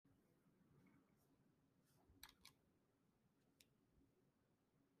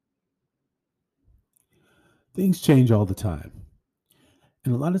Things change all the time,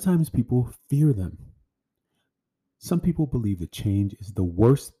 and a lot of times people fear them. Some people believe that change is the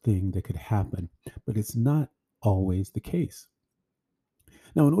worst thing that could happen, but it's not always the case.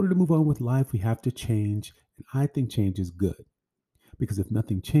 Now, in order to move on with life, we have to change, and I think change is good because if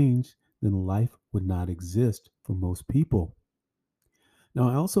nothing changed, then life would not exist for most people. Now,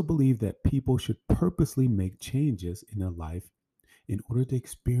 I also believe that people should purposely make changes in their life in order to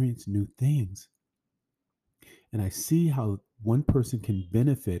experience new things. And I see how one person can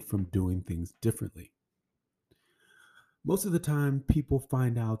benefit from doing things differently. Most of the time, people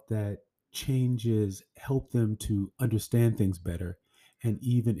find out that changes help them to understand things better and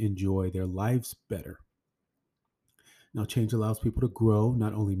even enjoy their lives better. Now, change allows people to grow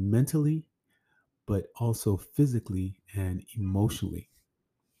not only mentally, but also physically and emotionally.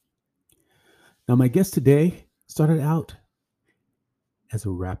 Now, my guest today started out as a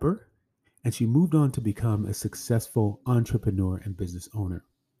rapper, and she moved on to become a successful entrepreneur and business owner.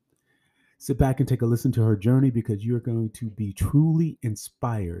 Sit back and take a listen to her journey because you're going to be truly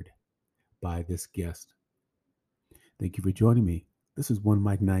inspired by this guest. Thank you for joining me. This is One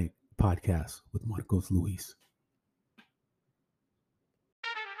Mic Night podcast with Marcos Luis.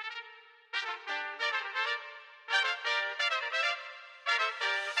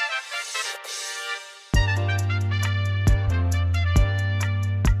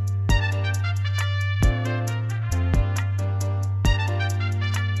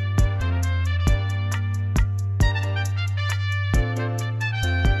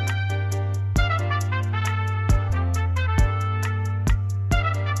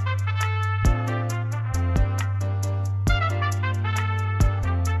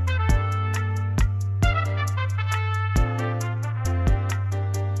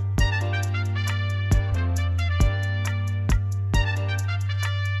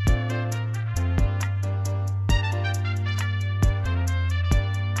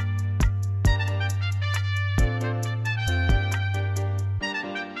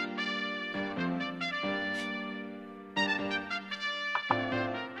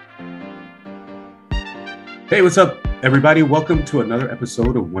 Hey, what's up, everybody? Welcome to another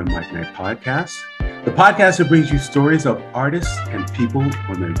episode of One Mic Night podcast, the podcast that brings you stories of artists and people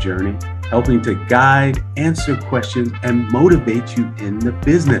on their journey, helping to guide, answer questions, and motivate you in the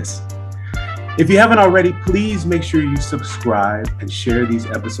business. If you haven't already, please make sure you subscribe and share these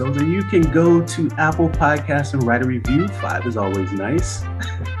episodes. And you can go to Apple Podcasts and write a review. 5 is always nice.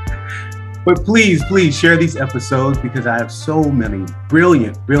 But please share these episodes because I have so many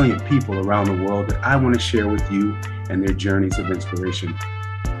brilliant people around the world that I want to share with you and their journeys of inspiration.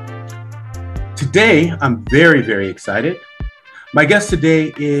 Today, I'm very excited. My guest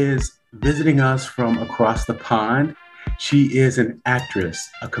today is visiting us from across the pond. She is an actress,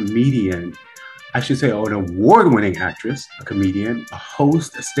 a comedian, I should say an award-winning actress, a comedian, a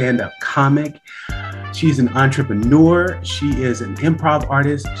host, a stand-up comic. She's an entrepreneur. She is an improv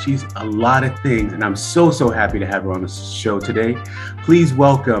artist. She's a lot of things. And I'm so happy to have her on the show today. Please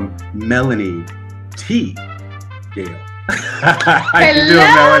welcome Melanie T. Gale. How you doing,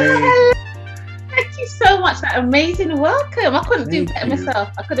 Melanie? Thank you so much. That amazing welcome. I couldn't do better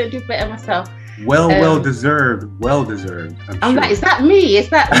myself. Well deserved. I'm like, is that me?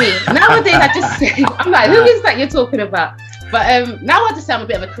 Nowadays, I just say, I'm like, who is that you're talking about? But now I just say I'm a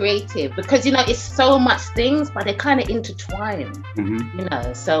bit of a creative because, it's so much things, but they kind of intertwine,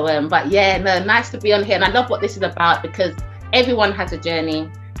 So, but yeah, no, nice to be on here. And I love what this is about because everyone has a journey.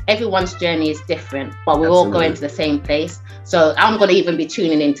 Everyone's journey is different, but we're all going to the same place. So I'm going to even be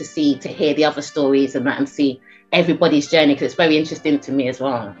tuning in to hear the other stories and that and see everybody's journey because it's very interesting to me as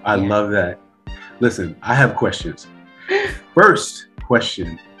well. I love that. Listen, I have questions. First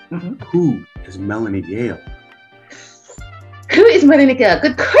question, Who is Melanie Gale? Who is Melanie Gale?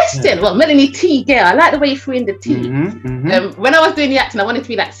 Good question. Well, Melanie T. Gale. I like the way you threw in the T. When I was doing the acting, I wanted to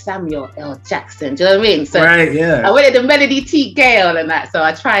be like Samuel L. Jackson. Do you know what I mean? So right, yeah. I wanted the Melanie T. Gale and that. So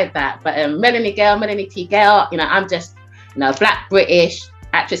I tried that. But Melanie T. Gale, I'm just, Black British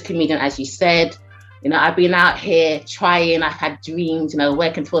actress, comedian, as you said. I've been out here trying. I've had dreams,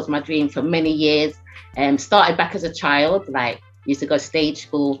 working towards my dream for many years. Started back as a child, used to go to stage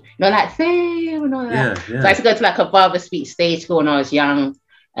school, like fame and all that. Yeah. So I used to go to like a barber speech stage school when I was young,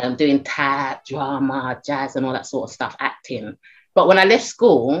 doing tap, drama, jazz, and all that sort of stuff, acting. But when I left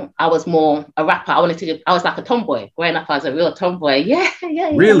school, I was more a rapper. I was like a tomboy. Growing up, I was a real tomboy. Yeah.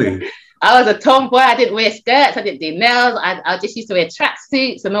 Really? I was a tomboy. I didn't wear skirts. I didn't do nails. I just used to wear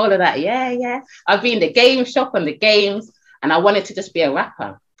tracksuits and all of that. Yeah. I'd be in the game shop on the games, and I wanted to just be a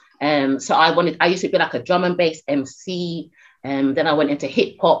rapper. So I used to be like a drum and bass MC. Then I went into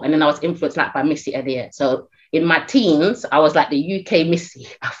hip hop, and then I was influenced by Missy Elliott. So in my teens, I was like the UK Missy.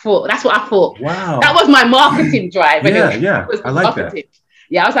 That's what I thought. Wow. That was my marketing drive. Yeah, anyway. yeah. I like that.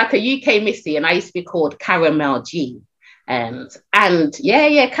 Yeah, I was like a UK Missy, and I used to be called Caramel G. And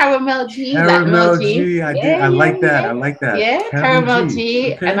Caramel G. Caramel G. I like that. I like that. Yeah, Caramel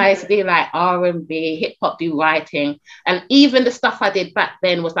G. Okay. And I used to do like R&B, hip hop, do writing. And even the stuff I did back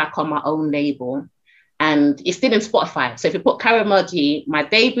then was like on my own label. And it's still in Spotify. So if you put Caramel G, my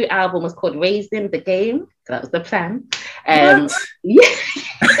debut album was called Raising the Game. That was the plan. Yeah.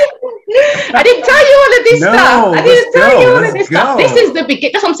 I didn't tell you all of this stuff. I didn't tell you all of this stuff. This is the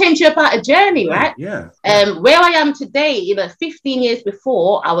beginning. That's what I'm saying to you about a journey, right? Yeah. Where I am today, 15 years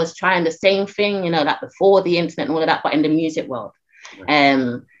before, I was trying the same thing, like before the internet and all of that, but in the music world.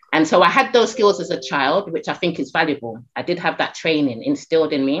 And so I had those skills as a child, which I think is valuable. I did have that training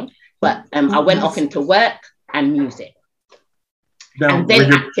instilled in me, but I went off into work and music. Now, and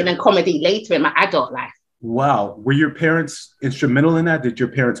then acting and comedy later in my adult life. Wow. Were your parents instrumental in that? Did your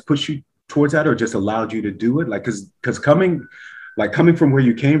parents push you towards that or just allowed you to do it? Like, because coming from where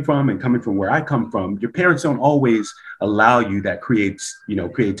you came from and coming from where I come from, your parents don't always allow you that creates,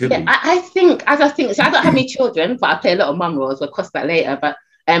 creativity. Yeah, I think, so I don't have any children, but I play a lot of mum roles. We'll cross that later. But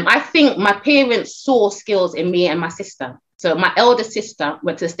I think my parents saw skills in me and my sister. So my elder sister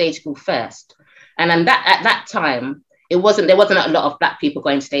went to the stage school first. And then at that time, there wasn't a lot of Black people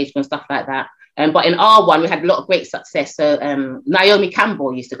going stage school and stuff like that. But in R1, we had a lot of great success. So Naomi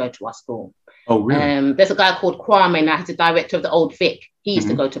Campbell used to go to our school. Oh, really? There's a guy called Kwame now, he's the director of the Old Vic. He used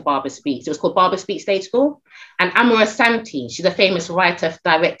to go to Barbara Speaks. It was called Barbara Speaks Stage School. And Amara Santi, she's a famous writer,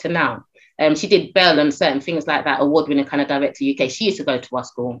 director now. She did Belle and certain things like that, award-winning kind of director UK. She used to go to our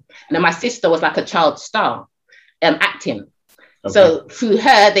school. And then my sister was like a child star, acting. Okay. So through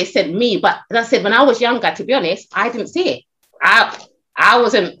her, they sent me. But as I said, when I was younger, to be honest, I didn't see it.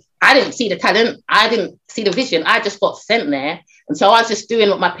 I didn't see the talent. I didn't see the vision. I just got sent there. And so I was just doing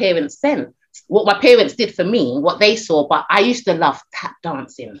what my parents sent, what my parents did for me, what they saw. But I used to love tap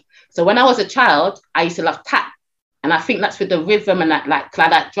dancing. So when I was a child, I used to love tap. And I think that's with the rhythm and that like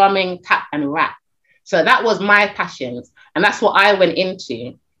drumming, tap and rap. So that was my passions. And that's what I went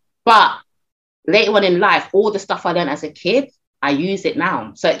into. But later on in life, all the stuff I learned as a kid, I use it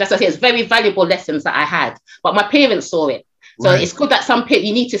now. So that's what I say, it's very valuable lessons that I had. But my parents saw it. So It's good that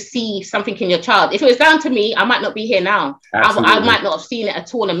you need to see something in your child. If it was down to me, I might not be here now. I might not have seen it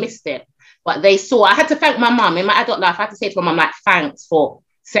at all and missed it. But they saw. I had to thank my mum in my adult life. I had to say to my mum, like, thanks for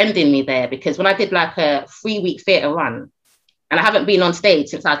sending me there. Because when I did like a 3-week theatre run, and I haven't been on stage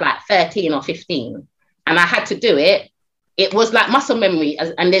since I was like 13 or 15, and I had to do it, it was like muscle memory.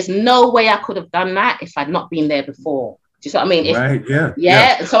 And there's no way I could have done that if I'd not been there before. Do you see what I mean? Right,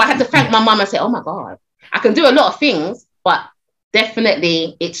 yeah. So I had to thank my mum and say, oh my God, I can do a lot of things, but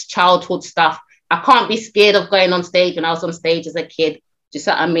definitely it's childhood stuff. I can't be scared of going on stage when I was on stage as a kid. Do you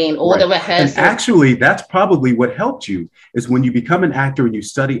see what I mean? All the rehearsals. And actually, that's probably what helped you is when you become an actor and you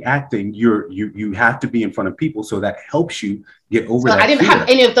study acting, you have to be in front of people. So that helps you get over that. I didn't have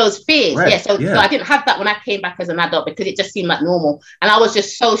any of those fears. Right. So I didn't have that when I came back as an adult because it just seemed like normal. And I was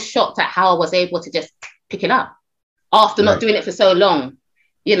just so shocked at how I was able to just pick it up after not doing it for so long.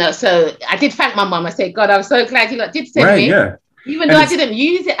 So I did thank my mum. I said, God, I'm so glad you did send me. Yeah. Even though I didn't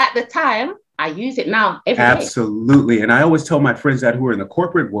use it at the time, I use it now every day. Absolutely. And I always tell my friends that who are in the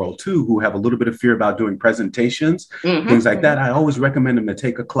corporate world too, who have a little bit of fear about doing presentations, things like that. I always recommend them to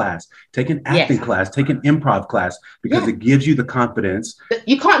take a class, take an acting class, take an improv class, because it gives you the confidence.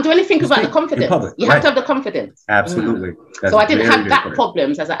 You can't do anything without the confidence. You have to have the confidence. Absolutely. So I didn't have that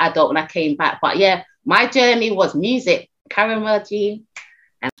problems as an adult when I came back. But yeah, my journey was music, Caramel G.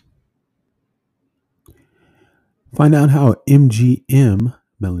 Find out how MGM,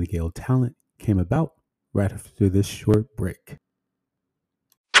 Melanie Gale Talent, came about right after this short break.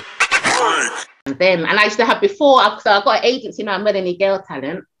 And I used to have before, so I got an agency now, Melanie Gale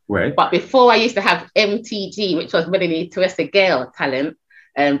Talent. Right. But before I used to have MTG, which was Melanie Teresa Gale Talent,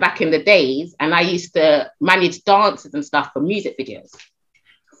 back in the days. And I used to manage dances and stuff for music videos.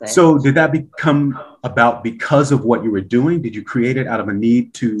 So did that become about because of what you were doing? Did you create it out of a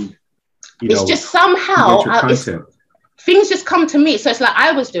need to, it's just somehow things just come to me. So it's like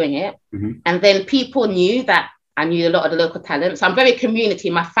I was doing it, and then people knew that I knew a lot of the local talent. So I'm very community.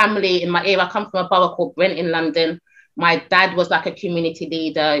 My family in my area, I come from a borough called Brent in London. My dad was like a community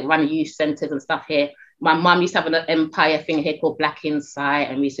leader, ran youth centres and stuff here. My mum used to have an empire thing here called Black Insight,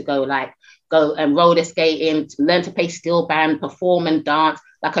 and we used to go and roller skating, learn to play steel band, perform and dance,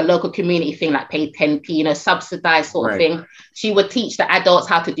 like a local community thing, like pay 10p, subsidized sort of thing. She would teach the adults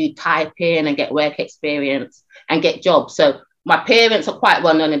how to do typing and get work experience and get jobs. So my parents are quite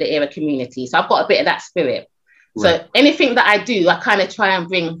well known in the area community. So I've got a bit of that spirit. So anything that I do, I kind of try and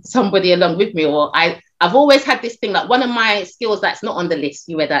bring somebody along with me. Or I've always had this thing, like one of my skills that's not on the list,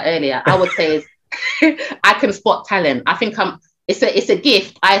 you read that earlier, I would say is I can spot talent. I think it's a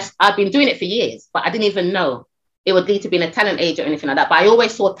gift. I've been doing it for years, but I didn't even know it would lead to being a talent agent or anything like that. But I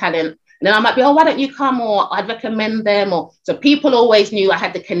always saw talent. And then I might be, oh, why don't you come? Or I'd recommend them. Or so people always knew I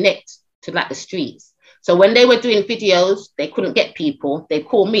had to connect to like the streets. So when they were doing videos, they couldn't get people. They'd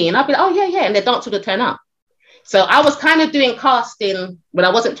call me and I'd be like, oh, yeah. And the dancer would turn up. So I was kind of doing casting when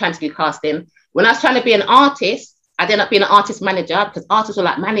I wasn't trying to do casting. When I was trying to be an artist, I'd end up being an artist manager because artists will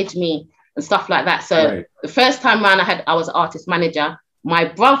like manage me and stuff like that. So the first time around I was an artist manager. My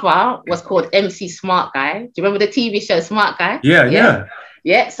brother was called MC Smart Guy. Do you remember the TV show Smart Guy?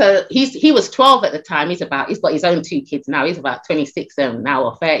 Yeah. So he was 12 at the time. He's got his own 2 kids now. He's about 26 now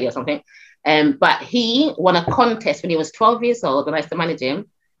or 30 or something. But he won a contest when he was 12 years old when I used to manage him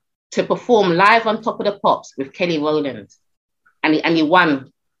to perform live on Top of the Pops with Kelly Rowland. And he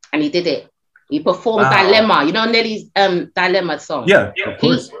won and he did it. He performed Dilemma, you know Nelly's Dilemma song. Yeah, of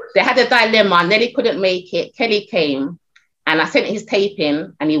course. They had a dilemma. Nelly couldn't make it. Kelly came and I sent his tape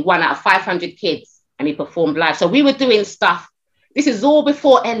in and he won out of 500 kids and he performed live. So we were doing stuff. This is all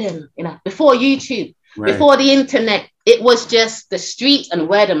before Ellen, before YouTube, before the internet. It was just the streets and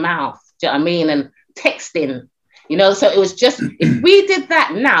word of mouth. Do you know what I mean? And texting, so it was just, if we did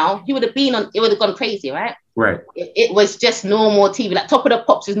that now, it would have gone crazy, right? Right. It was just normal TV. Like Top of the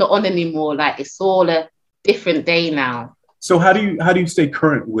Pops is not on anymore. Like it's all a different day now. So how do you stay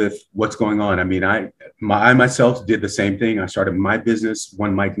current with what's going on? I mean, I myself did the same thing. I started my business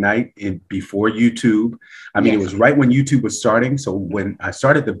One Mic Night before YouTube. I mean, It was right when YouTube was starting. So when I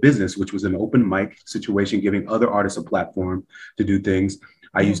started the business, which was an open mic situation, giving other artists a platform to do things,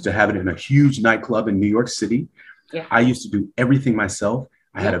 I used to have it in a huge nightclub in New York City. Yeah. I used to do everything myself.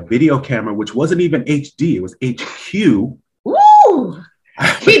 I had a video camera, which wasn't even HD. It was HQ. Woo!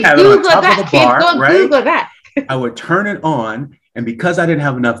 Kids Google that. I would turn it on. And because I didn't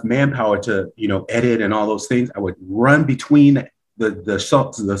have enough manpower to, edit and all those things, I would run between the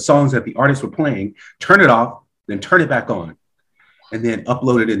songs that the artists were playing, turn it off, then turn it back on, and then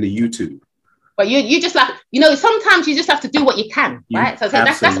upload it into YouTube. But you just like, sometimes you just have to do what you can, right? So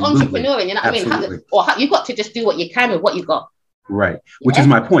that's entrepreneurial, you know what I mean? Or you got to just do what you can with what you got. Right. Which is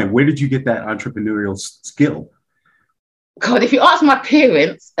my point. Where did you get that entrepreneurial skill? God, if you ask my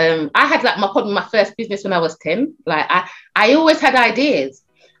parents, I had probably my first business when I was 10. Like I always had ideas.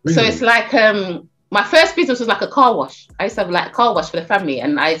 Really? So it's like my first business was like a car wash. I used to have like a car wash for the family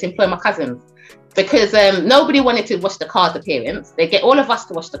and I used to employ my cousins because nobody wanted to wash the cars, the parents. They get all of us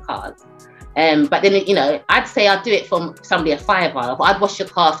to wash the cars. But then, I'd say I'd do it for somebody a $5. I'd wash your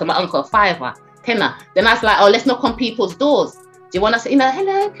car for my uncle a $5, $10. Then I was like, oh, let's knock on people's doors. Do you want to say,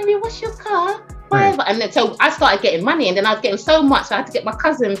 hello, can we wash your car? Right. And then so I started getting money and then I was getting so much. So I had to get my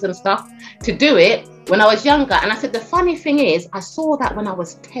cousins and stuff to do it when I was younger. And I said, the funny thing is, I saw that when I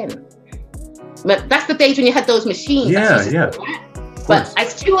was 10. But that's the days when you had those machines. Yeah. But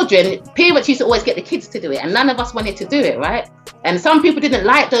as children, parents used to always get the kids to do it and none of us wanted to do it, right? And some people didn't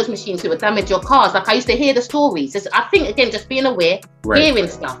like those machines that would damage your cars. Like I used to hear the stories. I think, again, just being aware, hearing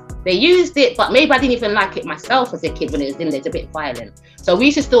stuff. They used it, but maybe I didn't even like it myself as a kid when it was in there. It's a bit violent. So we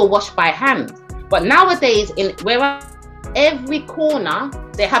used to still wash by hand. But nowadays, every corner,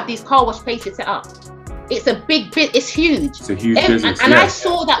 they have these car wash places set up. It's a big bit. It's huge. It's a huge business. And I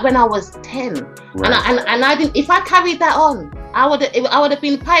saw that when I was 10. Right. And I didn't. If I carried that on, I would have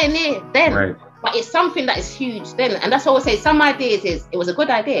been pioneer then. Right. But it's something that is huge then, and that's what I would say. Some ideas it was a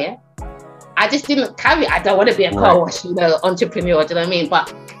good idea. I just didn't carry it. I don't want to be a car wash, entrepreneur. Do you know what I mean?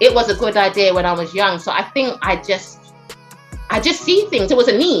 But it was a good idea when I was young. So I think I just see things. It was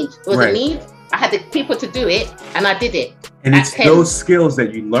a need. It was a need. I had the people to do it, and I did it. And it's those skills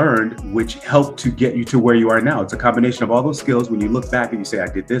that you learned which helped to get you to where you are now. It's a combination of all those skills. When you look back and you say, I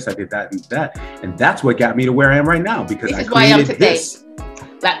did this, I did that, and that. And that's what got me to where I am right now, because I created this.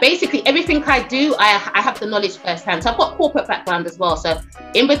 Like basically everything I do, I have the knowledge firsthand. So I've got corporate background as well. So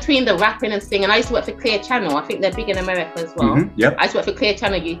in between the rapping and singing, I used to work for Clear Channel. I think they're big in America as well. Mm-hmm, yep. I used to work for Clear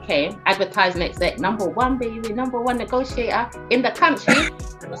Channel UK, advertising exec, #1 baby, #1 negotiator in the country,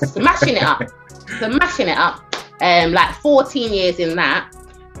 smashing it up. Like 14 years in that.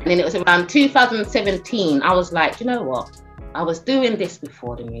 And then it was around 2017. I was like, you know what? I was doing this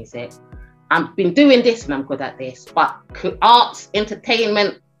before the music. I've been doing this and I'm good at this, but arts,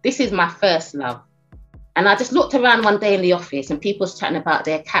 entertainment, this is my first love. And I just looked around one day in the office and people was chatting about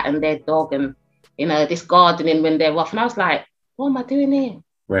their cat and their dog and, this gardening when they're off. And I was like, what am I doing here?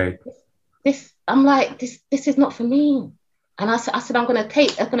 Right. I'm like, this is not for me. And I said, I'm gonna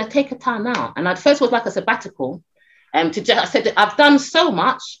take a time out. And at first was like a sabbatical. I said, I've done so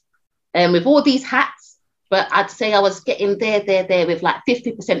much with all these hats, but I'd say I was getting there with like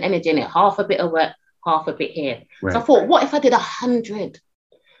 50% energy in it, half a bit of work, half a bit here. Right. So I thought, what if I did 100?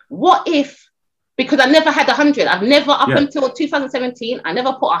 What if, because I never had 100. I've never, up until 2017, I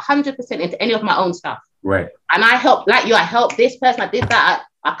never put 100% into any of my own stuff. Right. And I helped, like you, I helped this person, I did that.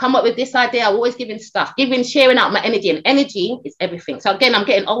 I come up with this idea. I'm always giving stuff, sharing out my energy, and energy is everything. So again, I'm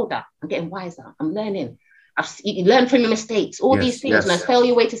getting older, I'm getting wiser, I'm learning. You learn from your mistakes, all these things, and I tell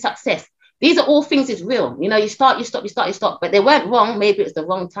your way to success. These are all things is real. You know, you start, you stop, you start, you stop, but they weren't wrong. Maybe it's the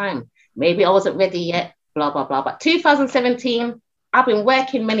wrong time. Maybe I wasn't ready yet, blah, blah, blah. But 2017, I've been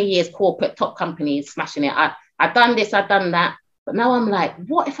working many years, corporate, top companies, smashing it. I've done this, I've done that. But now I'm like,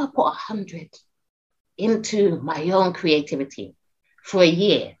 what if I put 100 into my own creativity for a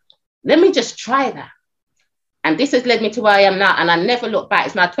year? Let me just try that. And this has led me to where I am now. And I never look back.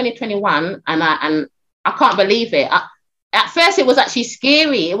 It's now 2021 and I can't believe it. At first, it was actually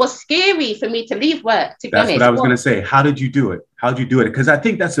scary. It was scary for me to leave work, to be honest. That's what I was going to say. How did you do it? How did you do it? Because I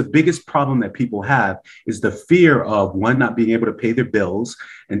think that's the biggest problem that people have is the fear of, one, not being able to pay their bills,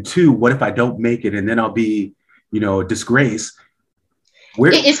 and two, what if I don't make it and then I'll be, a disgrace?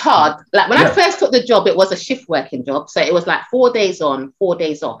 It is hard. Like when I first took the job, it was a shift working job. So it was like 4 days on, 4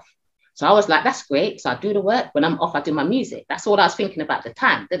 days off. So I was like, that's great. So I do the work. When I'm off, I do my music. That's all I was thinking about at the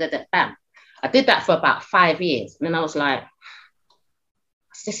time. Bam. I did that for about 5 years. And then I was like,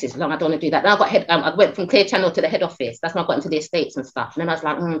 this is long. I don't want to do that. Then I went from Clear Channel to the head office. That's when I got into the estates and stuff. And then I was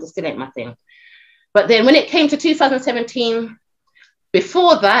like, this still ain't my thing. But then when it came to 2017,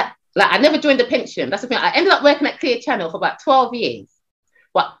 before that, like I never joined the pension. That's the thing. I ended up working at Clear Channel for about 12 years.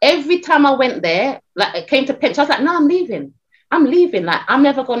 But every time I went there, like it came to pension, I was like, no, I'm leaving. Like, I'm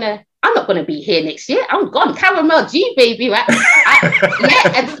not going to be here next year. I'm gone. Caramel G, baby. Right?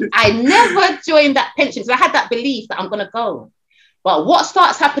 I never joined that pension because I had that belief that I'm going to go. But what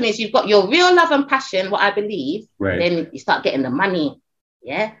starts happening is you've got your real love and passion, what I believe. Right. Then you start getting the money.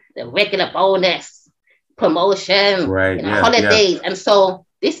 Yeah. The regular bonus, promotion, holidays. And so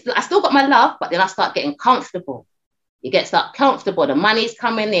I still got my love, but then I start getting comfortable. Start comfortable. The money's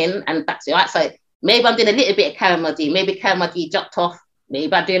coming in and that's it. Right? So maybe I'm doing a little bit of Caramel D. Maybe Caramel D dropped off.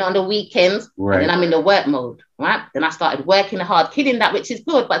 Maybe I'm doing it on the weekends, and then I'm in the work mode, right? Then I started working hard, killing that, which is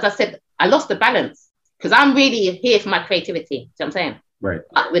good. But as I said, I lost the balance because I'm really here for my creativity. See what I'm saying? Right.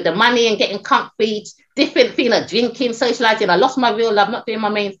 But with the money and getting comfy, different feeling, drinking, socializing, I lost my real love, not doing my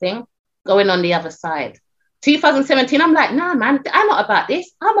main thing, going on the other side. 2017, I'm like, nah, man, I'm not about this.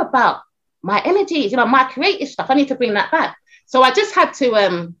 I'm about my energy, my creative stuff. I need to bring that back. So I just had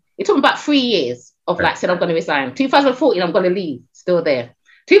to, it took me about 3 years of like, said I'm going to resign. 2014, I'm going to leave. Still there.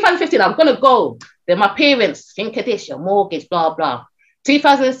 2015, I'm gonna go. Then my parents think of this, your mortgage, blah blah.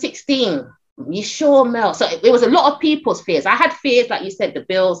 2016, you sure, Mel? So it was a lot of people's fears. I had fears, like you said, the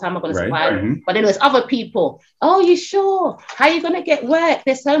bills, how am I gonna survive? Mm-hmm. But then there's other people. Oh, you sure? How are you gonna get work?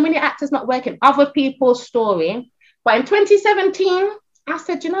 There's so many actors not working. Other people's story. But in 2017, I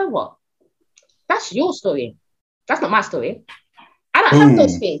said, you know what? That's your story. That's not my story. I don't have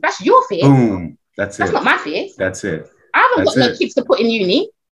those fears. That's your fears. Boom. That's not my fears. That's it. I haven't got no kids to put in uni.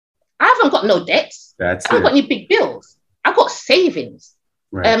 I haven't got no debts. I haven't got any big bills. I've got savings.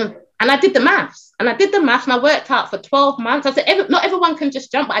 Right. And I did the maths. And I worked out for 12 months. I said, not everyone can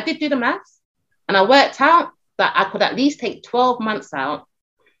just jump, but I did do the maths. And I worked out that I could at least take 12 months out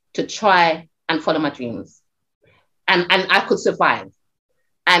to try and follow my dreams. And I could survive.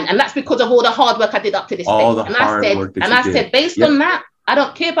 And that's because of all the hard work I did up to this day. And I said, based on that, I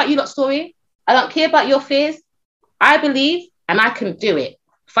don't care about you lot's story. I don't care about your fears. I believe and I can do it.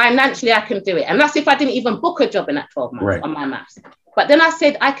 Financially, I can do it. And that's if I didn't even book a job in that 12 months on my maths. But then I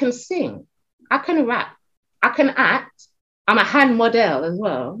said, I can sing. I can rap. I can act. I'm a hand model as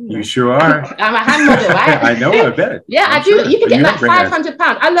well. You sure are. I'm a hand model, right? I know, I bet. Yeah, I do. Sure. You can get like £500.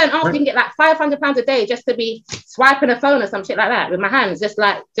 I learned after you can get like £500 a day just to be swiping a phone or some shit like that with my hands. Just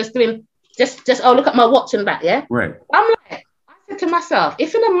doing, look at my watch and that, yeah? Right. I'm like, I said to myself,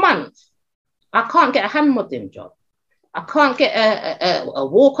 if in a month, I can't get a hand modeling job, I can't get a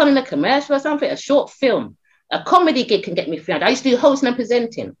walk on in a commercial or something, a short film, a comedy gig can get me $300. I used to do hosting and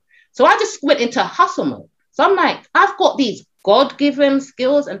presenting. So I just went into hustle mode. So I'm like, I've got these God-given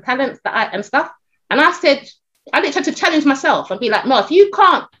skills and talents and stuff. And I said, I didn't try to challenge myself and be like, no, if you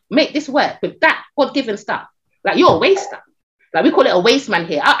can't make this work with that God-given stuff, like you're a waster. Like we call it a waste man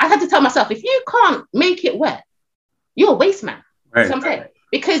here. I had to tell myself, if you can't make it work, you're a waste man. Right. So I'm saying,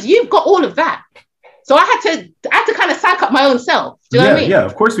 because you've got all of that. So I had to kind of psych up my own self. Do you know what I mean? Yeah,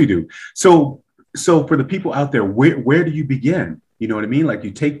 of course we do. So so for the people out there, where do you begin? You know what I mean? Like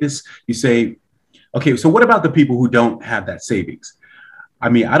you take this, you say, okay, so what about the people who don't have that savings? I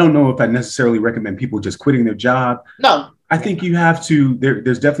mean, I don't know if I necessarily recommend people just quitting their job. No. I think you have to,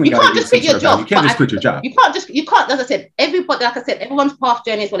 there's definitely you can't just quit your job. You can't just quit your job. You can't, as I said, everybody, like I said, everyone's path,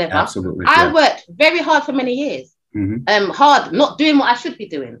 journeys, whatever. Absolutely. I worked very hard for many years. Hard, not doing what I should be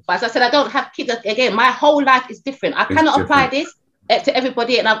doing. But as I said, I don't have kids. Again, my whole life is different. I cannot apply this to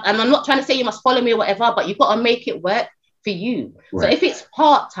everybody. And I'm not trying to say you must follow me or whatever, but you've got to make it work for you. Right. So if it's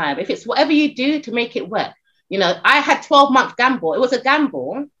part-time, if it's whatever you do to make it work, you know, I had 12-month gamble. It was a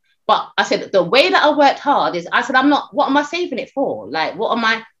gamble. But I said, the way that I worked hard is, I said, what am I saving it for? Like,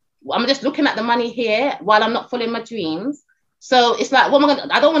 I'm just looking at the money here while I'm not following my dreams. So it's like, what am I going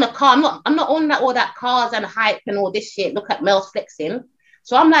to, I don't want a car. I'm not on all that cars and hype and all this shit. Look at Mel's flexing.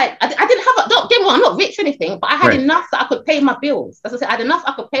 So I'm like, I didn't have, don't get me wrong, I'm not rich or anything, but I had enough that I could pay my bills. As I said, I had enough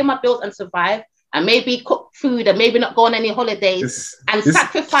I could pay my bills and survive, and maybe cook food and maybe not go on any holidays and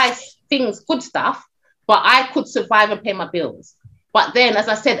sacrifice things, good stuff, but I could survive and pay my bills. But then, as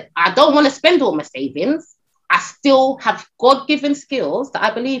I said, I don't want to spend all my savings. I still have God-given skills that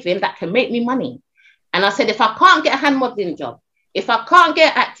I believe in that can make me money. And I said, if I can't get a hand modeling job, if I can't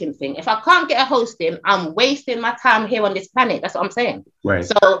get an acting thing, if I can't get a hosting, I'm wasting my time here on this planet. That's what I'm saying. Right.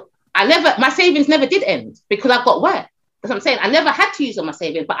 So my savings never did end because I've got work. That's what I'm saying. I never had to use all my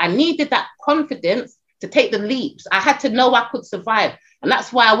savings, but I needed that confidence to take the leaps. I had to know I could survive. And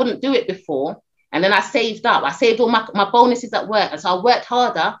that's why I wouldn't do it before. And then I saved up. I saved all my bonuses at work. And so I worked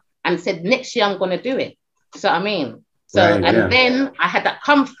harder and said, next year I'm going to do it. So I mean, then I had that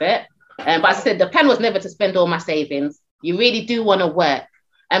comfort. But I said, the plan was never to spend all my savings. You really do want to work.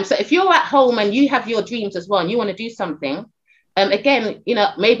 So if you're at home and you have your dreams as well, and you want to do something, again, you know,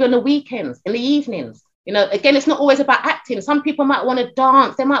 maybe on the weekends, in the evenings, you know, again, it's not always about acting. Some people might want to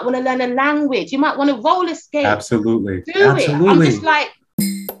dance. They might want to learn a language. You might want to roller skate. Absolutely. Do it. I'm just like,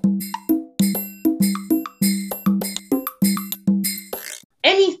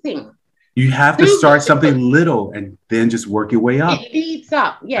 anything. You have to start something little and then just work your way up. It leads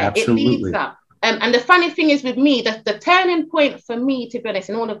up. Yeah, absolutely. It leads up. And the funny thing is with me, the turning point for me, to be honest,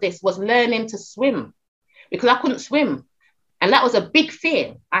 in all of this was learning to swim, because I couldn't swim. And that was a big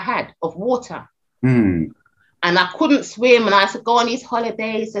fear I had of water. And I couldn't swim. And I used to go on these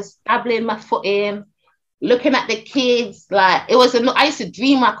holidays, just dabbling my foot in, looking at the kids. Like, it was, I used to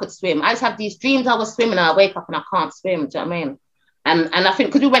dream I could swim. I used to have these dreams I was swimming and I wake up and I can't swim. Do you know what I mean? And I think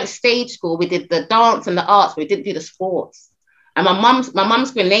because we went to stage school, we did the dance and the arts, but we didn't do the sports. And my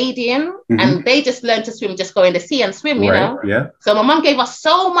mum's Grenadian, and they just learned to swim, just go in the sea and swim, you know? Yeah. So my mum gave us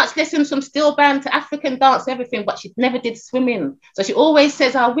so much lessons from steel band to African dance, everything, but she never did swimming. So she always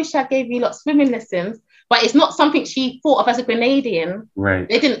says, I wish I gave you lot swimming lessons, but it's not something she thought of as a Grenadian. Right.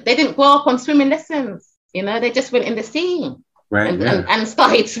 They didn't grow up on swimming lessons, you know? They just went in the sea and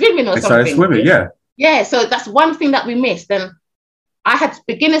started swimming or something. Started swimming, yeah. Yeah, so that's one thing that we missed. And I had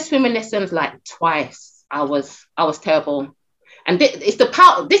beginner swimming lessons like twice. I was terrible. And it's the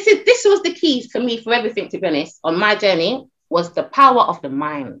power. This was the key for me for everything, to be honest, on my journey, was the power of the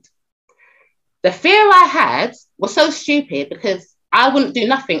mind. The fear I had was so stupid because I wouldn't do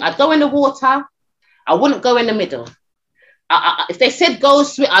nothing. I'd go in the water. I wouldn't go in the middle. If they said go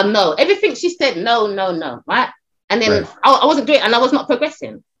swim, I know. Everything she said, no, right? And then I wasn't doing it, and I was not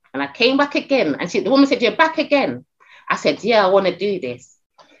progressing. And I came back again, and the woman said, you're back again. I said, yeah, I want to do this.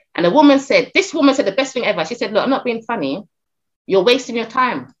 And this woman said the best thing ever. She said, look, I'm not being funny. You're wasting your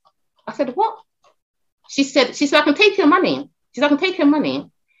time. I said, what? She said, I can take your money. She said, I can take your money.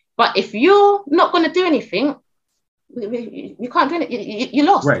 But if you're not going to do anything, you can't do it. You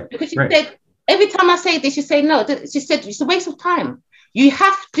lost. Right. Because she said, every time I say this, you say no. She said, it's a waste of time. You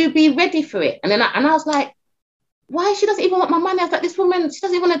have to be ready for it. And then I was like, why? She doesn't even want my money. I was like, this woman, she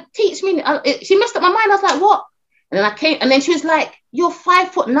doesn't even want to teach me. She messed up my mind. I was like, what? And then I came, and then she was like, you're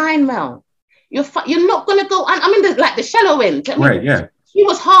 5'9", Mel. You're not gonna go. I'm in the shallow end. Right, yeah. She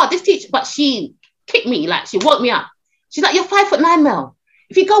was hard, this teacher, but she kicked me, like she woke me up. She's like, you're 5'9", Mel.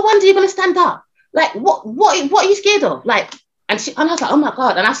 If you go under, you're gonna stand up. Like, what are you scared of? Like, and I was like, oh my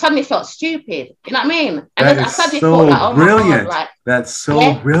God. And I suddenly felt stupid. You know what I mean? And I suddenly thought, like, oh brilliant. My God, like, that's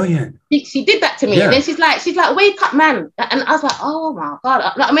so brilliant. She did that to me. Yeah. And then she's like, wake up, man. And I was like, oh my God.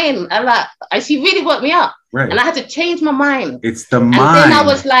 You know what I mean? And she really woke me up. Right. And I had to change my mind. It's the mind. And then I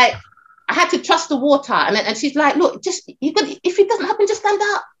was like, I had to trust the water. And she's like, look, if it doesn't happen, just stand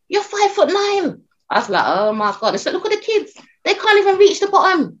up. You're 5'9". I was like, oh my God. And so look at the kids. They can't even reach the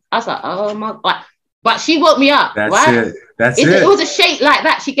bottom. I was like, oh my God. But she woke me up. That's right? it. That's it. It was a shake like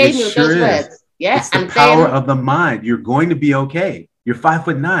that she gave me with those words. Yeah. It's the power of the mind. You're going to be okay. You're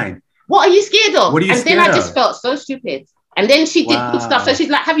 5'9". what are you scared of? What are you and scared then I of? just felt so stupid. And then she did good stuff. So she's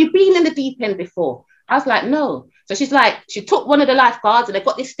like, have you been in the deep end before? I was like, no. So she's like, she took one of the lifeguards and they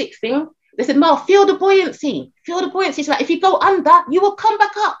got this stick thing. They said, Mel, feel the buoyancy. Feel the buoyancy. She's like, if you go under, you will come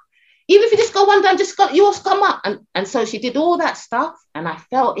back up. Even if you just go under and just go, you will come up. And so she did all that stuff and I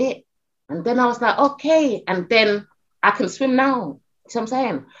felt it. And then I was like, okay. And then I can swim now. You know what I'm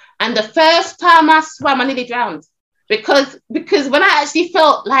saying? And the first time I swam, I nearly drowned. Because when I actually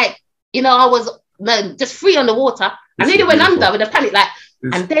felt like, you know, I was just free on the water, I nearly went under with a panic, like,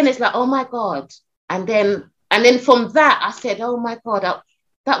 and then it's like, oh my God. And then from that, I said, oh my God,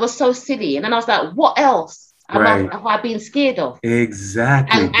 that was so silly. And then I was like, what else have I been scared of?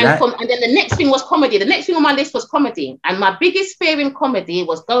 Exactly. And then the next thing was comedy. The next thing on my list was comedy. And my biggest fear in comedy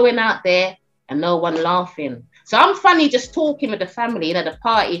was going out there and no one laughing. So I'm funny just talking with the family, you know, the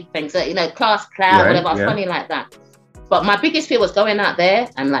party things, you know, class clown, whatever, I'm funny like that. But my biggest fear was going out there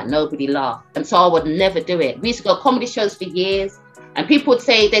and like nobody laughed. And so I would never do it. We used to go comedy shows for years. And people would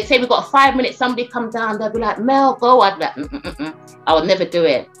say, they'd say, we've got 5 minutes, somebody come down, they'll be like, Mel, go. I'd be like, I would never do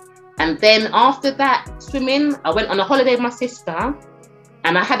it. And then after that swimming, I went on a holiday with my sister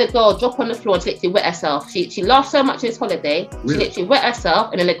and I had a girl drop on the floor and she literally wet herself. She laughed so much in this holiday, she literally wet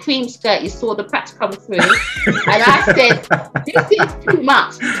herself, and in a cream skirt, you saw the patch come through. And I said, this is too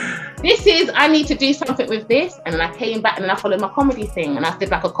much. I need to do something with this. And then I came back and then I followed my comedy thing. And I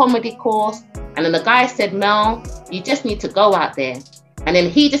did like a comedy course. And then the guy said, Mel, you just need to go out there. And then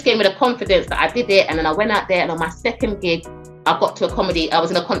he just gave me the confidence that I did it. And then I went out there and on my second gig, I got to a comedy. I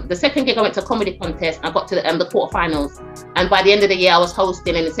was in the second gig. I went to a comedy contest. I got to the quarterfinals, and by the end of the year, I was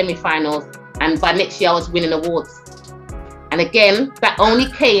hosting in the semi-finals. And by next year, I was winning awards. And again, that only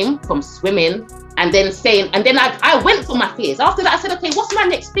came from swimming, and then I went for my fears. After that, I said, okay, what's my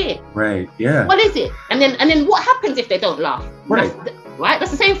next fear? Right. Yeah. What is it? And then what happens if they don't laugh? Right. Right.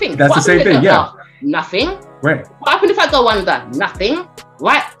 That's the same thing. That's the same thing. Yeah. Laugh? Nothing. Right. What happened if I go under? Nothing.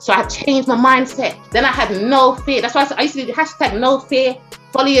 Right. So I changed my mindset. Then I had no fear. That's why I used to do the hashtag no fear,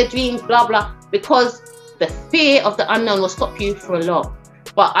 follow your dreams, blah, blah, because the fear of the unknown will stop you for a lot.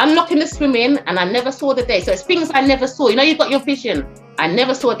 But I'm not in the swimming and I never saw the day. So it's things I never saw. You know, you've got your vision. I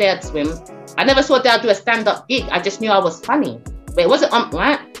never saw Dad swim. I never saw Dad do a stand-up gig. I just knew I was funny. But it wasn't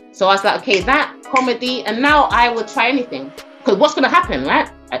right? So I was like, okay, that comedy, and now I will try anything. Because what's going to happen,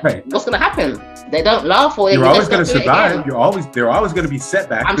 right? What's going to happen? They don't laugh, or you're always going to survive. There are always going to be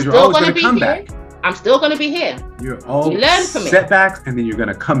setbacks, but you're always going to come back. I'm still going to be here. You're always learn from setbacks, and then you're going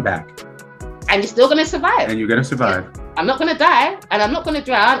to come back. And you're still going to survive. And you're going to survive. Yeah. I'm not going to die, and I'm not going to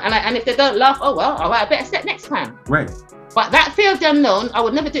drown. And if they don't laugh, oh well, all right, I better set next time. Right. But that fear of the unknown, I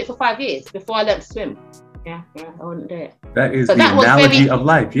would never do it for 5 years before I learned to swim. Yeah, I wouldn't do it. That is the analogy of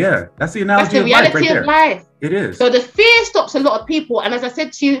life. Yeah, that's the analogy of life right there. That's the reality of life. It is. So the fear stops a lot of people. And as I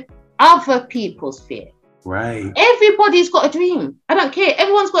said to you, other people's fear. Right. Everybody's got a dream. I don't care.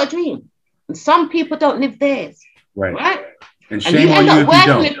 Everyone's got a dream. And some people don't live theirs. Right. And shame on you if you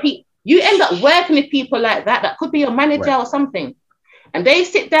don't. You end up working with people like that. That could be your manager or something. And they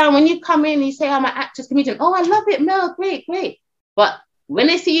sit down when you come in, you say, I'm an actress, comedian. Oh, I love it, Mel. Great. But when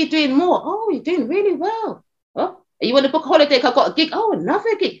they see you doing more, oh, you're doing really well. Oh, you want to book a holiday? I've got a gig. Oh,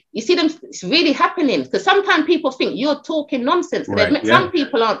 another gig. You see them, it's really happening. Because sometimes people think you're talking nonsense. Right, some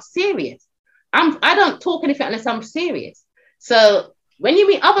people aren't serious. I don't talk anything unless I'm serious. So when you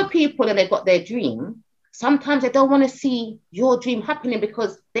meet other people and they've got their dream, sometimes they don't want to see your dream happening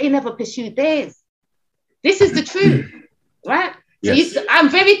because they never pursued theirs. This is the truth, right? Yes. So I'm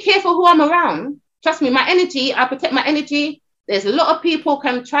very careful who I'm around. Trust me, my energy, I protect my energy. There's a lot of people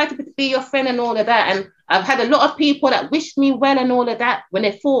can try to be your friend and all of that. And I've had a lot of people that wished me well and all of that when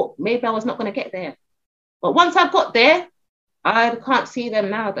they thought maybe I was not going to get there. But once I got there, I can't see them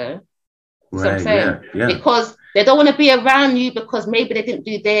now though. Right, what I'm saying. Yeah. Because they don't want to be around you because maybe they didn't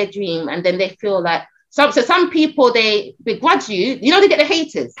do their dream. And then they feel like, so some people, they begrudge you. You know, they get the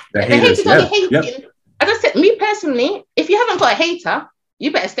haters. The haters only hating. Yep. I just said, me personally, if you haven't got a hater,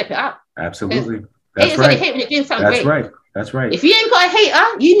 you better step it up. Absolutely. Haters only hate when you're doing something great. That's right. If you ain't got a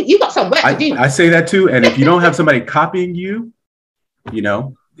hater, you got some work to do. I say that too. And if you don't have somebody copying you, you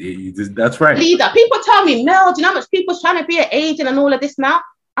know, that's right. Leader. People tell me, Mel, do you know how much people's trying to be an agent and all of this now?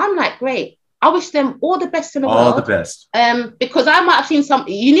 I'm like, great. I wish them all the best in the world. All the best. Because I might have seen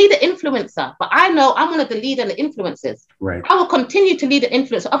something. You need an influencer, but I know I'm one of the leader and the influencers. Right. I will continue to lead and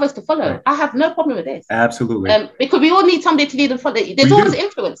influence others to follow. Right. I have no problem with this. Absolutely. Because we all need somebody to lead and follow. There's always an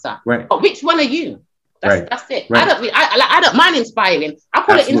influencer. Right. But which one are you? That's it. Right. I don't mind inspiring. I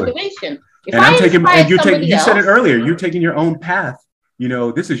call it inspiration. You said it earlier. You're taking your own path. You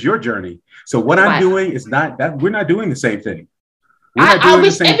know, this is your journey. So what I'm doing is not that we're not doing the same thing. We're not I doing the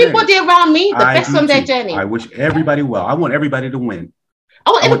wish same everybody thing. around me the I best do on their too. journey. I wish everybody well. I want everybody to win.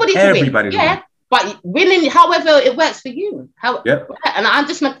 I want I want everybody to everybody win. to Yeah. win. But winning, however it works for you. Yep. And I'm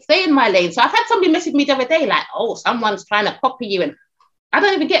just not stay in my lane. So I've had somebody message me the other day, like, oh, someone's trying to copy you. And I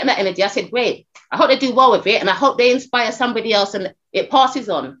don't even get that energy. I said, great. I hope they do well with it. And I hope they inspire somebody else and it passes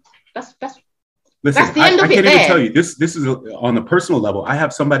on. Listen, that's the end of I it can't there. even tell you. This is on the personal level. I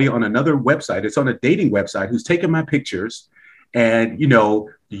have somebody on another website. It's on a dating website who's taking my pictures and, you know,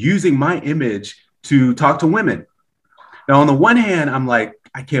 using my image to talk to women. Now, on the one hand, I'm like,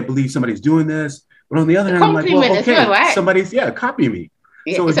 I can't believe somebody's doing this. But on the other hand, I'm like, well, okay, well, right? somebody's, copy me.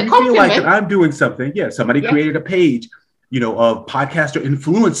 Yeah, so if you feel like that I'm doing something, somebody created a page, you know, of podcaster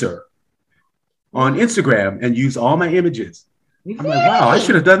influencer on Instagram and used all my images. I'm like, wow, I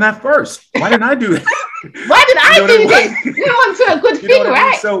should have done that first. Why didn't I do it? Why did I do this? They want to a good thing,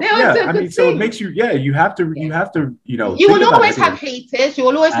 right? So so it makes you, you have to, you know. You will always have haters. You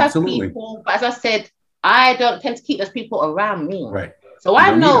will always have people. But as I said, I don't tend to keep those people around me. Right. So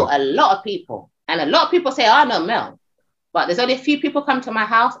I know a lot of people, and a lot of people say, I know Mel, but there's only a few people come to my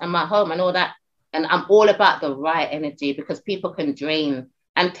house and my home and all that. And I'm all about the right energy because people can drain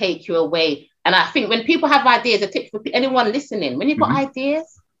and take you away. And I think when people have ideas, a tip for anyone listening, when you've got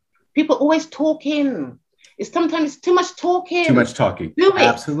ideas, people always talking. Sometimes it's too much talking. Too much talking. Do it.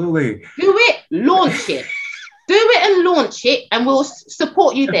 Absolutely. Do it. Launch it. Do it and launch it, and we'll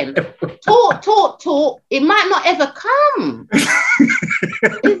support you then. Talk. It might not ever come.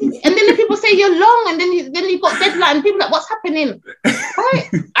 And then the people say you're long, and then you've got deadline. And people are like, what's happening? Right?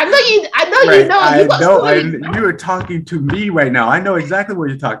 I know. You are talking to me right now. I know exactly what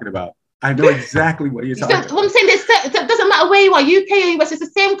you're talking about. I know exactly what you're talking about. What I'm saying is, it doesn't matter where you are, UK or US, it's the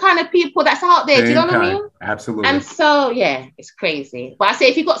same kind of people that's out there. Do you know what I mean? Absolutely. And so, it's crazy. But I say,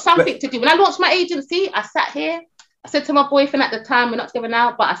 if you've got something to do, when I launched my agency, I sat here, I said to my boyfriend at the time, we're not together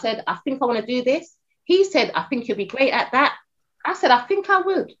now, but I said, I think I want to do this. He said, I think you'll be great at that. I said, I think I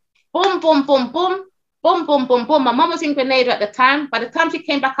would. Boom, boom, boom, boom, boom, boom, boom, boom. My mum was in Grenada at the time. By the time she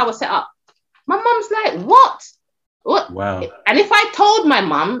came back, I was set up. My mum's like, what? Wow. And if I told my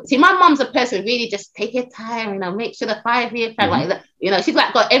mum, see, my mum's a person really just take your time, make sure the 5-year plan, she's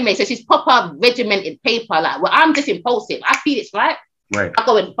like got MA, so she's proper regimented paper. Like, well, I'm just impulsive. I feel it's right. Right. I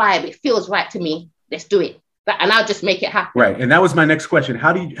go and vibe. It feels right to me. Let's do it. And I'll just make it happen. Right. And that was my next question.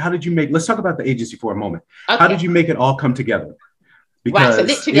 How did you make, let's talk about the agency for a moment. Okay. How did you make it all come together? Because so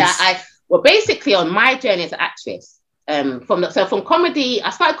literally well, basically on my journey as an actress, from comedy, I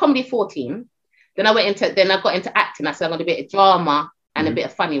started comedy 14. Then I got into acting. I said I'm going to do a bit of drama and a bit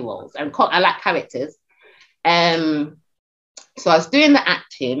of funny roles. And I like characters. So I was doing the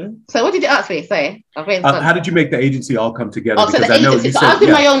acting. So what did you ask me? Sorry. How did you make the agency all come together? I was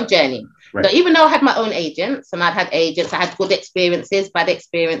doing my own journey. Right. So even though I had my own agents, and I had good experiences, bad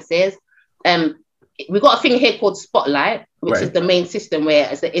experiences. We got a thing here called Spotlight, which is the main system where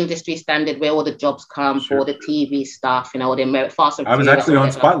it's the industry standard where all the jobs come for all the TV stuff, all the Merit Fast and I was actually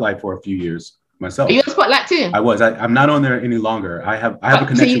on Spotlight for a few years myself. Are you on Spotlight too? I was. I'm not on there any longer. I have a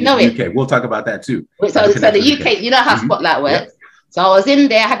connection with the UK. We'll talk about that too. So the UK, you know how Spotlight works. Yep. So I was in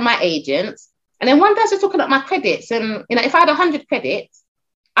there, I had my agents, and then one day I was talking about my credits, and if I had 100 credits,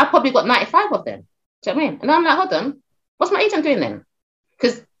 I probably got 95 of them. Do you know what I mean? And I'm like, hold on, what's my agent doing then?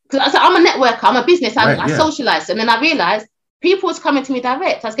 Because I'm a networker, I'm a business, I socialize, and then I realized people was coming to me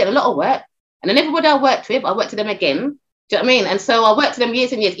direct. I was getting a lot of work, and then everybody I worked with them again. Do you know what I mean? And so I worked with them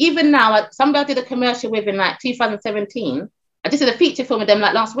years and years. Even now, somebody I did a commercial with in 2017. I just did a feature film with them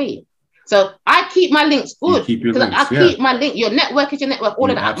last week. So I keep my links good. Keep your links, keep my link. Your network is your network. All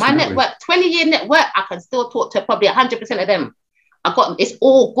of that. Absolutely. My network, 20-year network, I can still talk to probably 100% of them. It's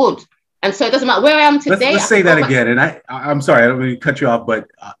all good. And so it doesn't matter where I am today. Let's say that again. And I'm sorry, I don't mean to cut you off, but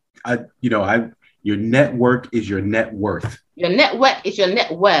your network is your net worth. Your network is your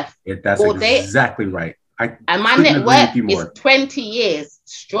net worth. That's exactly right. And my network is 20 years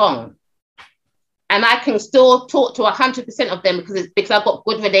strong. And I can still talk to 100% of them because I've got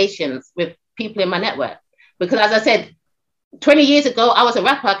good relations with people in my network. Because as I said, 20 years ago, I was a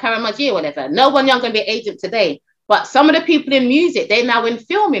rapper, Karen Majir, whatever. No one young going to be an agent today. But some of the people in music, they're now in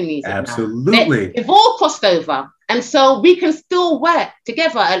film and music. Absolutely. They've all crossed over. And so we can still work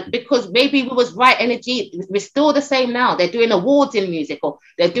together because maybe we was right energy. We're still the same now. They're doing awards in music or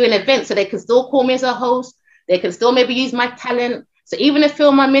they're doing events. So they can still call me as a host. They can still maybe use my talent. So even the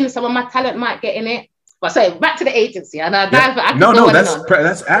film I'm in, some of my talent might get in it. But so back to the agency. And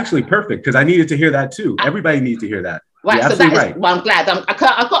that's actually perfect because I needed to hear that too. Everybody needs to hear that. Right, so that is, well, I'm glad.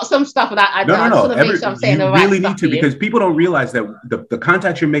 I've got some stuff that I know. You really need to because people don't realize that the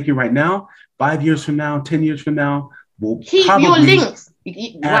contacts you're making right now, 5 years from now, 10 years from now, will keep your links.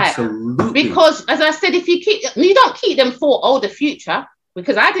 Absolutely. Right. Because as I said, you don't keep them for the future,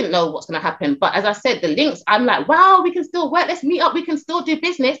 because I didn't know what's going to happen. But as I said, the links, I'm like, wow, we can still work. Let's meet up. We can still do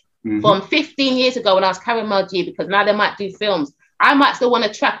business. From 15 years ago when I was Caramel G, because now they might do films. I might still want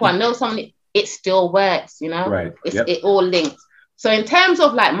to track, or I know someone, it still works, you know? Right. It all links. So in terms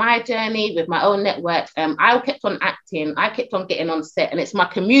of like my journey with my own network, I kept on acting. I kept on getting on set, and it's my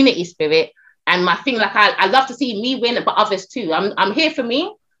community spirit and my thing. Like I love to see me win, but others too. I'm here for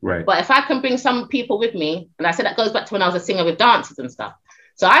me. Right. But if I can bring some people with me, and I said that goes back to when I was a singer with dances and stuff.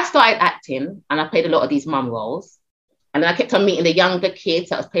 So I started acting, and I played a lot of these mum roles. And then I kept on meeting the younger kids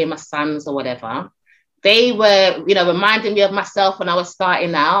that was playing my sons or whatever. They were, you know, reminding me of myself when I was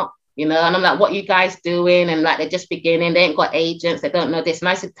starting out, you know, and I'm like, what are you guys doing? And like, they're just beginning. They ain't got agents. They don't know this. And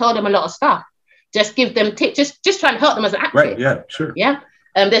I said, tell them a lot of stuff. Just give them tips. Just try and help them as an actress. Right. Yeah, sure. Yeah.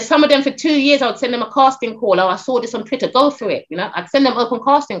 There's some of them for 2 years. I would send them a casting call. Oh, I saw this on Twitter. Go through it. You know, I'd send them open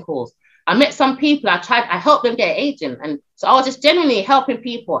casting calls. I met some people. I helped them get an agent. And so I was just genuinely helping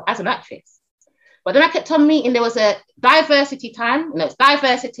people as an actress. But then I kept on meeting, there was a diversity time, you know, it's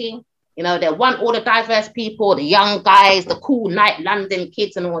diversity, you know, they want all the diverse people, the young guys, the cool night London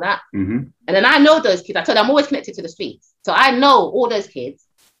kids and all that. And then I know those kids. I told them I'm always connected to the streets. So I know all those kids.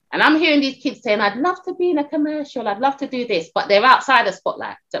 And I'm hearing these kids saying, I'd love to be in a commercial. I'd love to do this, but they're outside the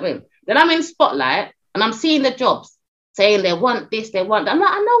spotlight. Do you know what I mean? Then I'm in spotlight and I'm seeing the jobs saying they want this, they want that. I'm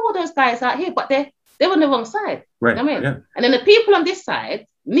like, I know all those guys out here, but they're on the wrong side. Right. You know what I mean? Yeah. And then the people on this side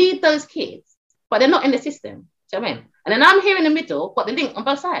need those kids, but they're not in the system. Do you know what I mean? And then I'm here in the middle, got the link on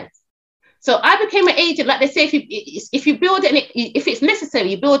both sides. So I became an agent, like they say, if you build it, and if it's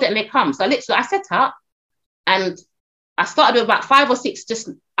necessary, you build it and they come. So I set up, and I started with about 5 or 6.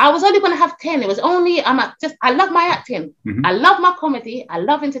 I was only going to have 10. It was only, I love my acting. I love my comedy. I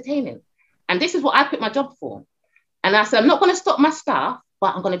love entertaining. And this is what I quit my job for. And I said, I'm not going to stop my staff,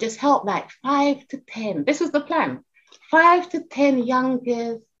 but I'm going to just help like 5 to 10. This was the plan. 5 to 10 young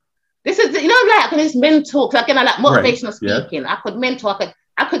girls. This is, you know, like this mentor, because again, I like motivational speaking. Yeah. I could mentor,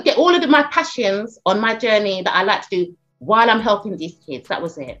 I could get all of my passions on my journey that I like to do while I'm helping these kids. That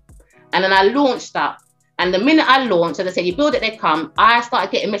was it. And then I launched up. And the minute I launched, as I said, you build it, they come. I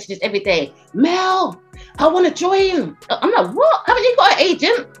started getting messages every day. Mel, I want to join. I'm like, what? Haven't you got an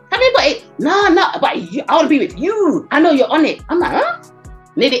agent? Haven't you got it? No, but I want to be with you. I know you're on it. I'm like, huh?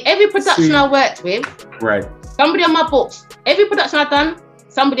 Nearly every production I worked with, right? Somebody on my books. Every production I've done,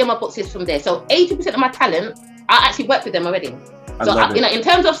 somebody on my books is from there. So 80% of my talent, I actually worked with them already. So you know, in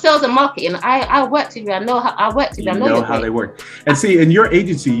terms of sales and marketing, I worked with you. I know how I worked with you. I know how they work. And see, in your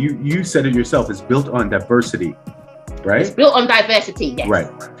agency, you said it yourself, it's built on diversity, right? It's built on diversity, yes. Right.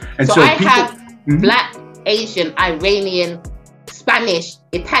 And so I have Black, Asian, Iranian, Spanish,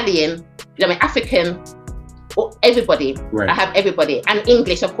 Italian, you know, African, everybody. Right. I have everybody, and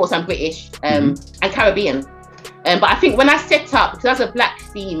English, of course. I'm British, and Caribbean. But I think when I set up, because as a Black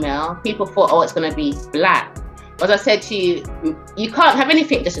female, people thought, oh, it's going to be Black. As I said to you, you can't have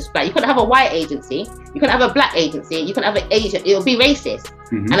anything just as Black. You couldn't have a white agency. You couldn't have a Black agency. You couldn't have an Asian. It'll be racist.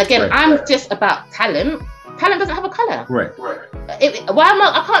 And again, I'm just about talent. Talent doesn't have a color. Right.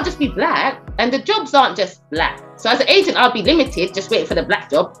 I can't just be Black, and the jobs aren't just Black. So as an agent, I'll be limited, just waiting for the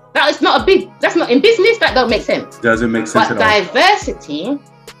Black job. That's not in business. That don't make sense. Doesn't make sense but at all. Diversity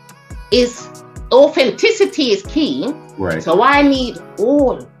is, authenticity is key. Right. So I need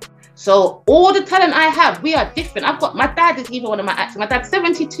all. So all the talent I have, we are different. My dad is even one of my actors. My dad's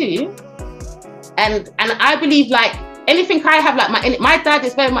 72. And I believe like anything I have, like my dad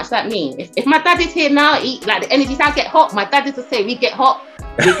is very much like me. If my dad is here now, like the energies, I get hot. My dad is to say, we get hot.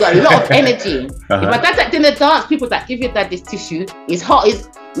 We've got a lot of energy. If my dad's at dinner dance, people's like, give your dad this tissue. He's hot.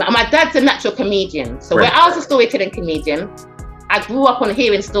 My dad's a natural comedian. So where I was a storytelling comedian, I grew up on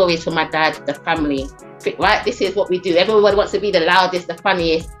hearing stories from my dad, the family. Right? This is what we do. Everyone wants to be the loudest, the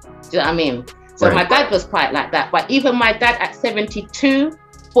funniest. Do you know what I mean? So my dad was quite like that. But even my dad at 72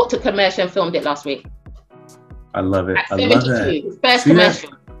 bought to commercial and filmed it last week. I love it. At 72, his first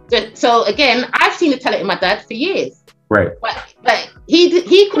commercial. So again, I've seen the talent in my dad for years. Right. But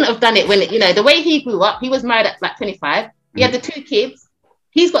he couldn't have done it when, you know, the way he grew up, he was married at like 25. He had the 2 kids.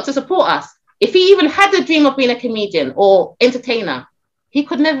 He's got to support us. If he even had the dream of being a comedian or entertainer, he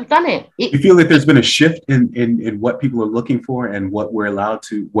could never have done it. You feel that there's been a shift in what people are looking for and what we're allowed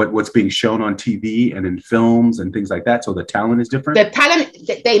to, what's being shown on TV and in films and things like that. So the talent is different. The talent,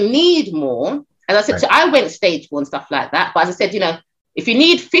 they need more. As I said, so I went stage 4 and stuff like that. But as I said, you know, if you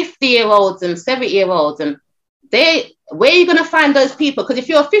need 50-year-olds and 70-year-olds, and where are you going to find those people? Because if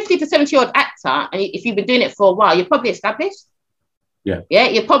you're a 50 to 70-year-old actor and if you've been doing it for a while, you're probably established. Yeah. Yeah,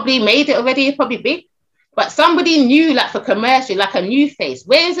 you probably made it already. You're probably big. But somebody new, like for commercial, like a new face.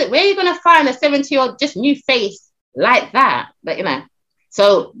 Where is it? Where are you gonna find a 70-year-old just new face like that? But you know,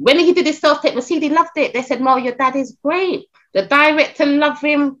 so when he did his self-tape, Mercedes loved it. They said, "Mo, your dad is great." The director loved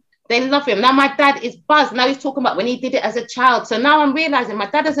him. They love him. Now my dad is buzzed. Now he's talking about when he did it as a child. So now I'm realizing my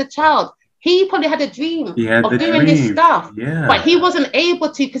dad as a child, he probably had a dream of doing this stuff. Yeah. But he wasn't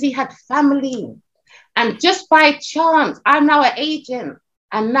able to because he had family. And just by chance, I'm now an agent.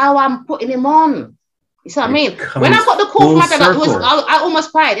 And now I'm putting him on. You see what I mean? When I got the call from my dad, I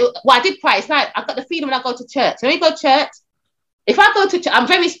almost cried. Well, I did cry. It's like I got the feeling when I go to church. So when we go to church, if I go to church, I'm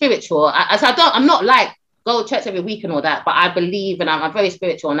very spiritual. I'm not like go to church every week and all that, but I believe, and I'm very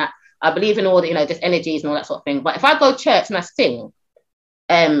spiritual, and that I believe in all the, you know, just energies and all that sort of thing. But if I go to church and I sing,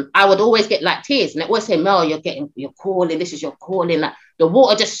 I would always get like tears, and they always say, "Mel, you're calling. This is your calling." Like the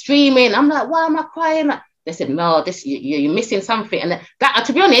water just streaming. I'm like, why am I crying? Like, they said, "Mel, this you're missing something." And that,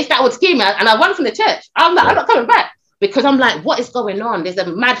 to be honest, that would scare me. And I run from the church. I'm like, I'm not coming back because I'm like, what is going on? There's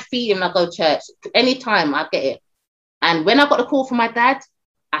a mad feeling when I go to church. Anytime I get it. And when I got the call from my dad,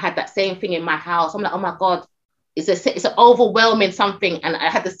 I had that same thing in my house. I'm like, oh my God, it's an overwhelming something. And I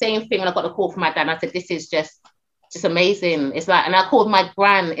had the same thing when I got the call from my dad. And I said, this is just amazing. It's like, and I called my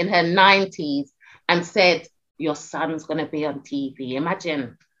gran in her 90s and said, your son's going to be on TV.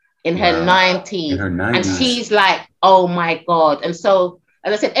 Imagine in her 90s. And she's like, oh my God. And so,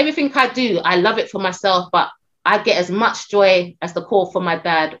 as I said, everything I do, I love it for myself, but I get as much joy as the call for my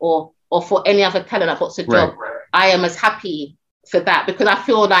dad or for any other talent that puts a job. Right. I am as happy for that because I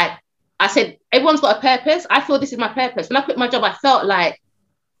feel like, I said, everyone's got a purpose. I feel this is my purpose. When I quit my job, I felt like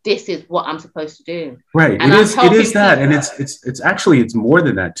this is what I'm supposed to do. Right. And it is that. People. And it's actually more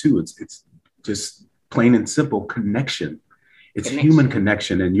than that too. It's just plain and simple connection. It's human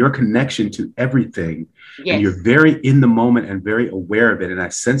connection and your connection to everything. Yes. And you're very in the moment and very aware of it. And I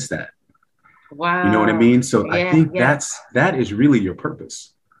sense that. Wow. You know what I mean? So I think that is really your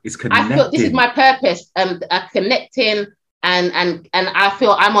purpose. It's connecting. I feel this is my purpose. Connecting and I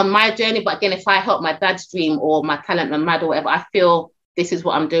feel I'm on my journey. But again, if I help my dad's dream or my talent and mad or whatever, I feel this is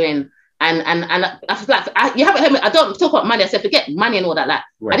what I'm doing. And I feel like you haven't heard me. I don't talk about money. I said forget money and all that. Like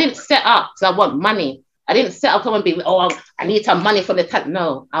I didn't set up because I want money. I didn't set up someone being, I need some money from the talent.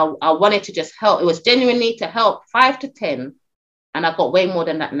 No, I wanted to just help. It was genuinely to help 5 to 10. And I've got way more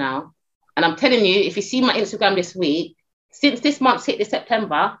than that now. And I'm telling you, if you see my Instagram this week, since this month hit this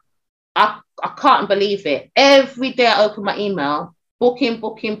September, I can't believe it. Every day I open my email, booking.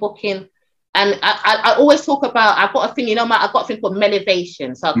 And I always talk about, I've got a thing, I've got a thing called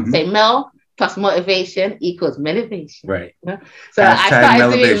Melivation. So I can say Mel plus motivation equals Melivation. Right. So I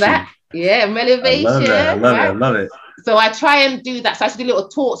started doing that. Yeah, Melivation. I love it. So I try and do that. So I do little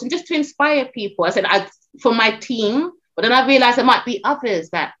talks and just to inspire people. I said, for my team, but then I realized there might be others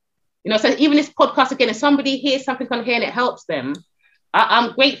that, so even this podcast, again, if somebody hears something on here and it helps them,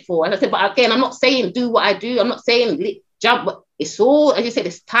 I'm grateful. As I said, but again, I'm not saying do what I do. I'm not saying jump. It's all, as you said,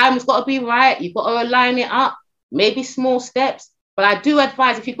 this time's got to be right. You've got to align it up, maybe small steps. But I do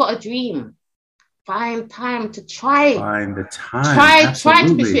advise, if you've got a dream, find time to try. Find the time. Try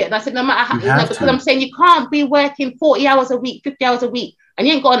to pursue it. And I said, no matter how, because I'm saying you can't be working 40 hours a week, 50 hours a week, and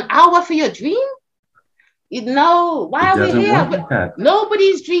you ain't got an hour for your dream. Why are we here? Like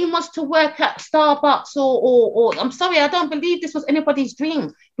nobody's dream was to work at Starbucks or I'm sorry, I don't believe this was anybody's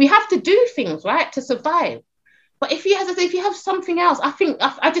dream. We have to do things, right, to survive. But if you have something else,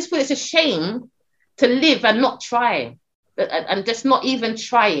 I just feel it's a shame to live and not try and just not even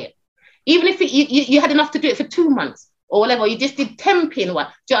try it. Even if you had enough to do it for 2 months or whatever, you just did temping. Do you know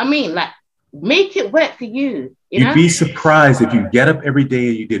what I mean? Like, make it work for you. You'd be surprised if you get up every day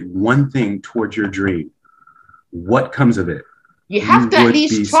and you did one thing towards your dream. What comes of it? You have to at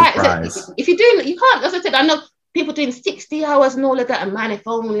least try. If you're doing it, you can't. As I said, I know people doing 60 hours and all of that. And man, if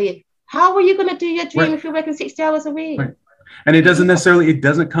only, how are you going to do your dream if you're working 60 hours a week? Right. And it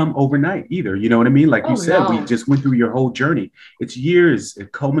doesn't come overnight either. You know what I mean? Like you said, we just went through your whole journey. It's years, a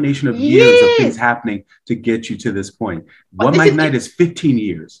culmination of years of things happening to get you to this point. One Mic Night is 15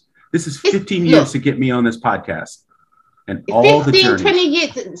 years. This is 15 years to get me on this podcast. And all 15, 20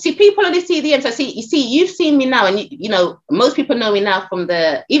 years. See, people only see the end. So you've seen me now, and most people know me now from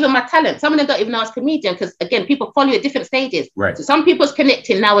even my talent. Some of them don't even know I was a comedian because again, people follow you at different stages. Right. So some people's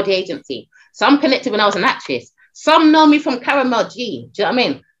connecting now with the agency. Some connected when I was an actress. Some know me from Caramel G. Do you know what I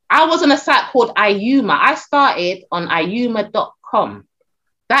mean? I was on a site called Ayuma. I started on Ayuma.com.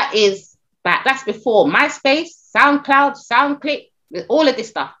 That's before MySpace, SoundCloud, SoundClick, all of this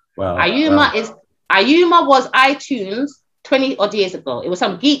stuff. Wow. Ayuma was iTunes 20 odd years ago. It was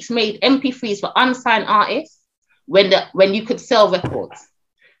some geeks made MP3s for unsigned artists when you could sell records.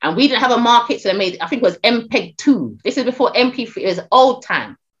 And we didn't have a market, so they made, I think it was MPEG 2. This is before MP3, it was old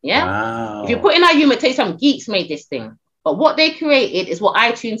time. Yeah. Wow. If you put in Ayuma, tell you some geeks made this thing. But what they created is what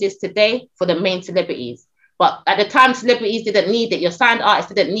iTunes is today for the main celebrities. But at the time, celebrities didn't need it. Your signed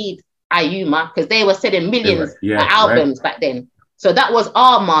artists didn't need Ayuma because they were selling millions of albums back then. So that was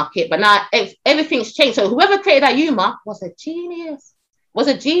our market. But now everything's changed. So whoever created Ayuma was a genius.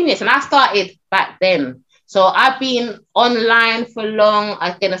 And I started back then. So I've been online for long.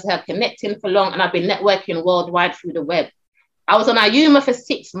 Again, I said connecting for long, and I've been networking worldwide through the web. I was on Ayuma for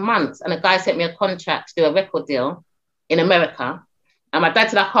 6 months, and a guy sent me a contract to do a record deal in America. And my dad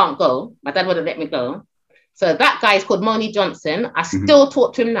said, I can't go. My dad wouldn't let me go. So that guy is called Moni Johnson. I still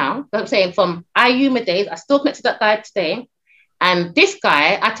talk to him now. I'm saying from Ayuma days, I still connect to that guy today. And this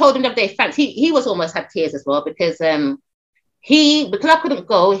guy, I told him the other day, thanks. He was almost had tears as well because because I couldn't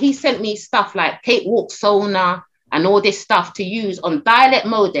go, he sent me stuff like Cakewalk Sonar and all this stuff to use on dial-up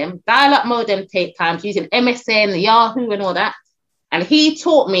modem tape times using MSN, Yahoo and all that. And he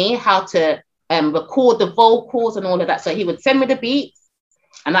taught me how to record the vocals and all of that. So he would send me the beats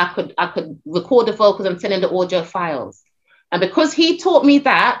and I could record the vocals and send in the audio files. And because he taught me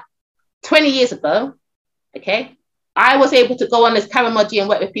that 20 years ago, okay, I was able to go on this Karamoji and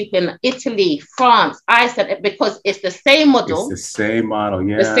work with people in Italy, France, Iceland, because it's the same model. It's the same model,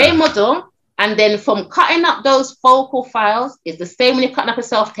 yeah. The same model. And then from cutting up those vocal files, it's the same when you're cutting up a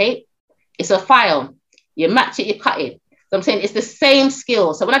self-tape. It's a file. You match it, you cut it. So I'm saying it's the same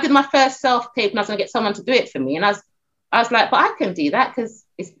skill. So when I did my first self-tape and I was going to get someone to do it for me, and I was like, but I can do that because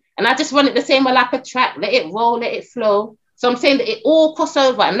it's, and I just run it the same way like a track, let it roll, let it flow. So I'm saying that it all cross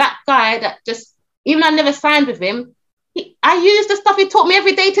over. And that guy that just, even I never signed with him, I use the stuff he taught me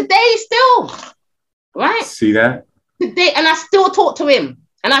every day today still, right? See that? Today, and I still talk to him.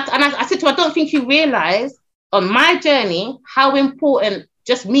 And I said to him, I don't think you realize on my journey how important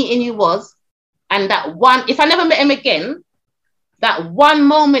just meeting you was. And that one, if I never met him again, that one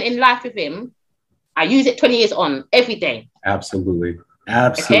moment in life with him, I use it 20 years on every day. Absolutely.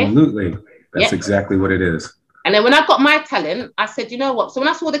 Absolutely. Okay? That's exactly what it is. And then when I got my talent, I said, you know what? So when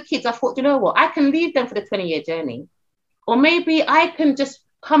I saw the kids, I thought, you know what? I can leave them for the 20-year journey. Or maybe I can just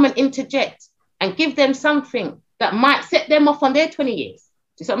come and interject and give them something that might set them off on their 20 years.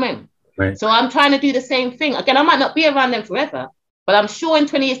 Do you see what I mean? Right. So I'm trying to do the same thing. Again, I might not be around them forever, but I'm sure in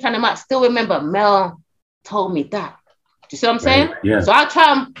 20 years' time, I might still remember Mel told me that. Do you see what I'm saying? Yeah. So I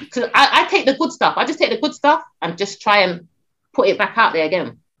try and, I take the good stuff. I just take the good stuff and just try and put it back out there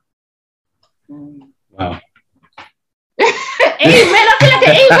again. Wow. Amen. I feel like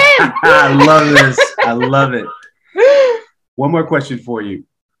an amen. I love this. I love it. One more question for you.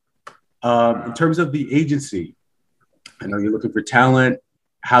 In terms of the agency, I know you're looking for talent.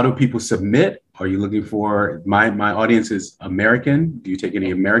 How do people submit? Are you looking for, my audience is American. Do you take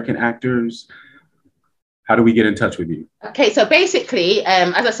any American actors? How do we get in touch with you? Okay, so basically,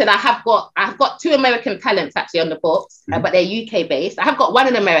 as I said, I've got 2 American talents actually on the books, but they're UK based. I have got one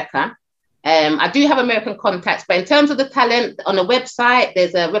in America. I do have American contacts, but in terms of the talent on the website,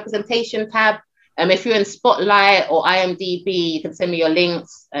 there's a representation tab. If you're in Spotlight or IMDb, you can send me your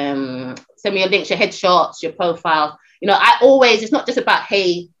links, your headshots, your profile. You know, it's not just about,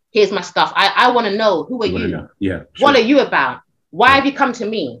 hey, here's my stuff. I want to know, who are you? Yeah. Sure. What are you about? Why have you come to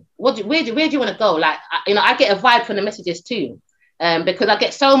me? Where do you want to go? Like, I get a vibe from the messages too, because I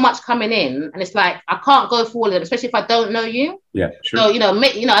get so much coming in, and it's like I can't go through all of them, especially if I don't know you. Yeah, sure. So I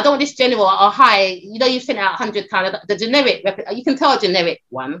don't want this general or hi. You've sent out 100 times. The generic, you can tell a generic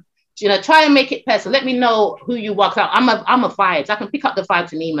one. Try and make it personal. Let me know who you are. I'm a vibes. I can pick up the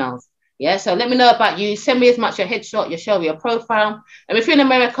vibes in emails. Yeah, so let me know about you. Send me as much your headshot, your show, your profile. And if you're in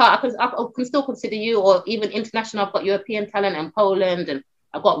America, I can still consider you, or even international. I've got European talent and Poland, and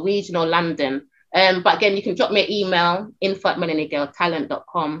I've got regional London. But again, you can drop me an email,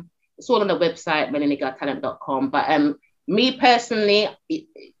 info@melanigirltalent.com. It's all on the website, melanigirltalent.com. But me personally,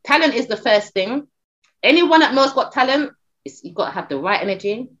 talent is the first thing. Anyone that knows got talent, you've got to have the right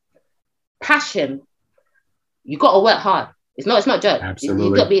energy, passion. You got to work hard. It's not a joke. Absolutely.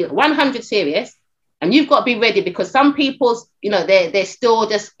 You've got to be 100 serious, and you've got to be ready, because some people's, they're still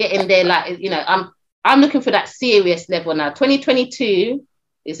just getting there. Like, I'm looking for that serious level now. 2022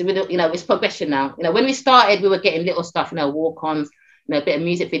 is, it's progression now. When we started, we were getting little stuff, walk-ons, a bit of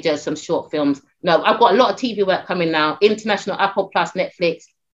music videos, some short films. I've got a lot of TV work coming now. International, Apple Plus, Netflix.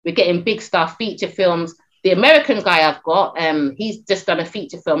 We're getting big stuff, feature films. The American guy I've got, he's just done a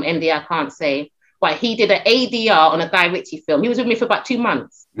feature film, NDA, I can't say. But he did an ADR on a Guy Ritchie film. He was with me for about 2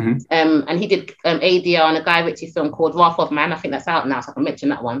 months. And he did ADR on a Guy Ritchie film called Wrath of Man. I think that's out now, so I can mention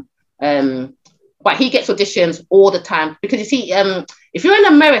that one. but he gets auditions all the time because you see, if you're in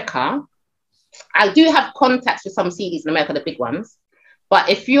America, I do have contacts with some CDs in America, the big ones. But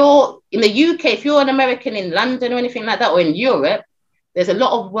if you're in the UK, if you're an American in London or anything like that, or in Europe, there's a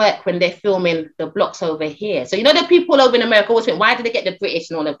lot of work when they're filming the blocks over here. So, you know, the people over in America always think, why did they get the British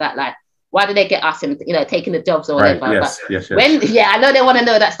and all of that? Like, why did they get us and, you know, taking the jobs or whatever? Right. Yes, but yes. I know they want to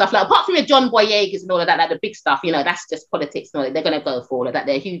know that stuff. Like, apart from your John Boyegas and all of that, like the big stuff, you know, that's just politics. No, they're going to go for all of that.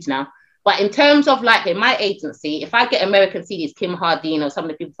 They're huge now. But in terms of like in my agency, if I get American CDs, Kim Hardine or some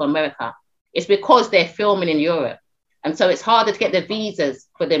of the people from America, it's because they're filming in Europe. And so it's harder to get the visas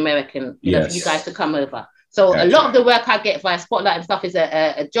for the American, you know, for you guys to come over. So a lot of the work I get via Spotlight and stuff is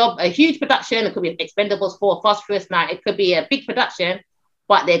a job, a huge production. It could be Expendables 4, Fast Furious 9. It could be a big production,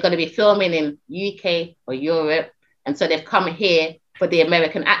 but they're going to be filming in UK or Europe. And so they've come here for the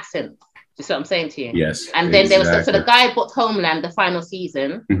American accent. You see what I'm saying to you? Yes. And then there was, so the guy bought Homeland, the final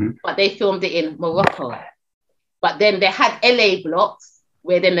season, but they filmed it in Morocco. But then they had LA blocks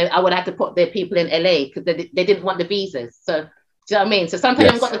where then I would have to put their people in LA because they didn't want the visas. So, do you know what I mean? So sometimes they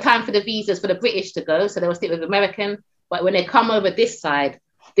haven't got the time for the visas for the British to go, so they will stick with American. But when they come over this side,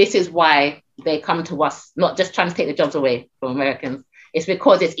 this is why they come to us, not just trying to take the jobs away from Americans. It's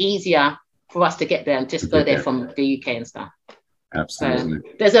because it's easier for us to get there and just go there from the UK and stuff. Absolutely.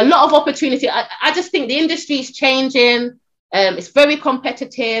 So there's a lot of opportunity. I just think the industry is changing. It's very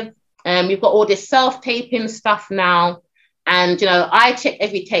competitive. You've got all this self-taping stuff now. And, you know, I check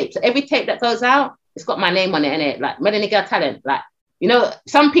every tape. So every tape that goes out, it's got my name on it, innit? Like Melanie Girl Talent. Like, you know,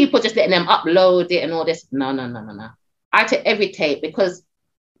 some people just letting them upload it and all this. No. I check every tape because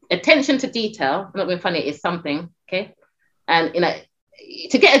attention to detail, I'm not being funny, is something, okay? And, you know,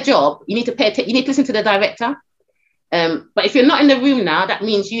 to get a job, you need to pay attention. You need to listen to the director. But if you're not in the room now, that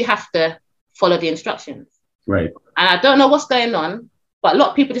means you have to follow the instructions. Right. And I don't know what's going on, but a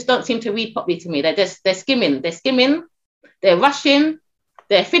lot of people just don't seem to read properly to me. They're skimming. They're rushing,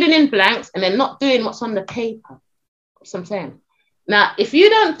 they're filling in blanks, and they're not doing what's on the paper. That's what I'm saying. Now, if you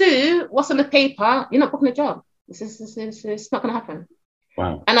don't do what's on the paper, you're not booking a job. It's not going to happen.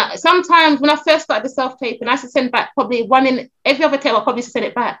 Wow. And sometimes when I first started the self-taping, I used to send back probably one in every other tape. I probably used to send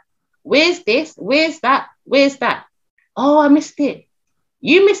it back. Where's this? Where's that? Where's that? Oh, I missed it.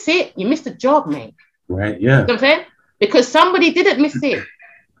 You miss it, you missed the job, mate. Right, yeah. You know what I'm saying? Because somebody didn't miss it.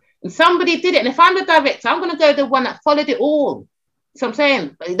 And somebody did it. And if I'm the director, I'm going to go the one that followed it all. So I'm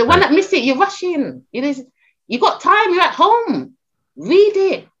saying, the one that missed it, you're rushing. You got time, you're at home. Read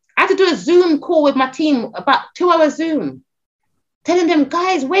it. I had to do a Zoom call with my team, about 2 hours Zoom, telling them,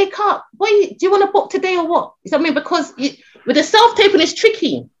 guys, wake up. Do you want to book today or what? You know what I mean? Because with the self-taping, it's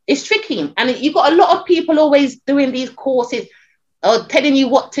tricky. It's tricky. And you've got a lot of people always doing these courses or telling you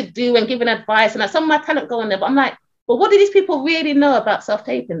what to do and giving advice. And like, some of my talent go on there, but I'm like, well, what do these people really know about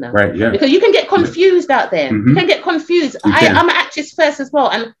self-taping though? Right, yeah. Because you can get confused out there. You can get confused. I'm an actress first as well.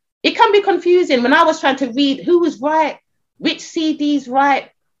 And it can be confusing when I was trying to read who was right, which CD's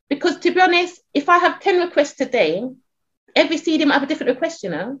right. Because to be honest, if I have 10 requests today, every CD might have a different request, you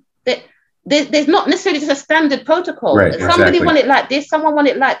know? There's not necessarily just a standard protocol. Right, Somebody want it like this, someone want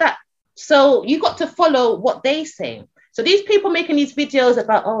it like that. So you got to follow what they say. So these people making these videos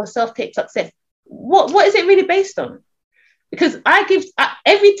about, oh, self-tape success, what is it really based on? Because I give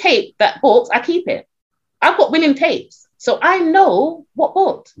every tape that books, I keep it. I've got winning tapes. So I know what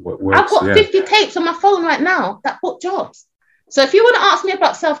booked. I've got 50 tapes on my phone right now that book jobs. So if you want to ask me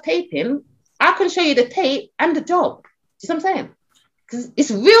about self-taping, I can show you the tape and the job. Do you see what I'm saying? Because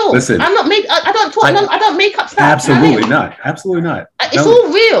it's real. Listen, I don't make up stuff. Absolutely not. Absolutely not. It's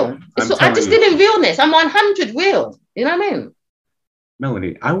all real. I just did in realness. I'm 100 real. You know what I mean?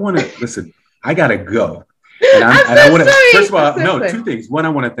 Melanie, I want to listen. I gotta go. And I want to. First of all, two things. One, I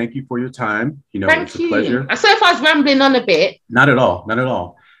want to thank you for your time. You know, it's a pleasure. I saw if I was rambling on a bit. Not at all. Not at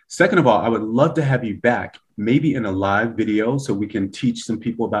all. Second of all, I would love to have you back, maybe in a live video, so we can teach some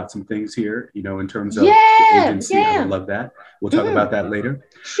people about some things here. You know, in terms of the agency. I would love that. We'll talk about that later.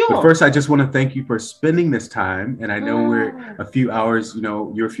 Sure. But first, I just want to thank you for spending this time. And I know we're a few hours. You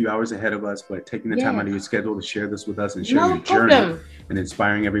know, you're a few hours ahead of us, but taking the time out of your schedule to share this with us and share your journey and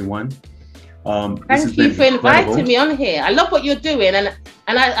inspiring everyone. Thank you for inviting me on here. I love what you're doing, and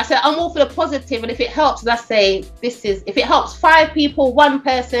I said I'm all for the positive, and if it helps, let's say if it helps 5 people, 1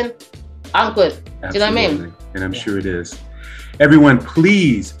 person, I'm good. Absolutely. Do you know what I mean? And I'm sure it is. Everyone,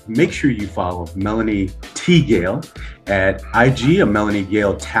 please make sure you follow Melanie T. Gale at IG, Melanie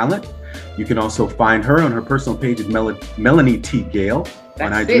Gale Talent. You can also find her on her personal page at Melanie T. Gale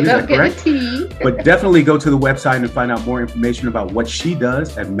on That's IG. it. Is Don't that get correct? the tea. But definitely go to the website and find out more information about what she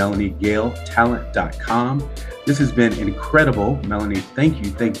does at MelanieGaleTalent.com. This has been incredible. Melanie, thank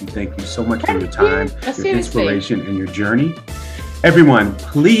you so much for your time, your Seriously. inspiration, and your journey. Everyone,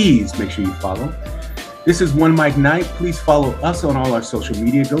 please make sure you follow. This is One Mic Night. Please follow us on all our social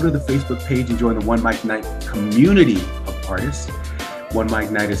media. Go to the Facebook page and join the One Mic Night community of artists. One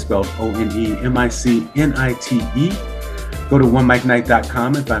Mic Night is spelled ONEMICNITE. Go to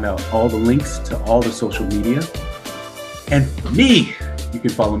onemicnight.com and find out all the links to all the social media. And for me, you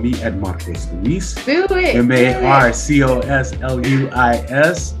can follow me at Marcos Luis. Do it.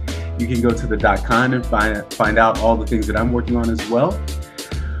 MARCOSLUIS. You can go to the .com and find out all the things that I'm working on as well.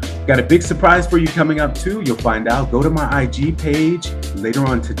 Got a big surprise for you coming up too. You'll find out. Go to my IG page later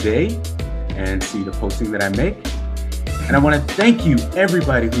on today and see the posting that I make. And I want to thank you,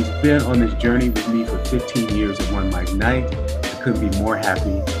 everybody who's been on this journey with me for 15 years at One Mic Night. I couldn't be more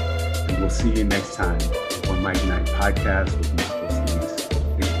happy. And we'll see you next time at One Mic Night podcast with Marcos Luis.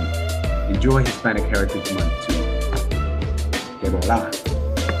 Thank you. Enjoy Hispanic Heritage Month too. Que vola.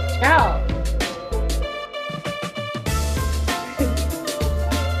 Ciao.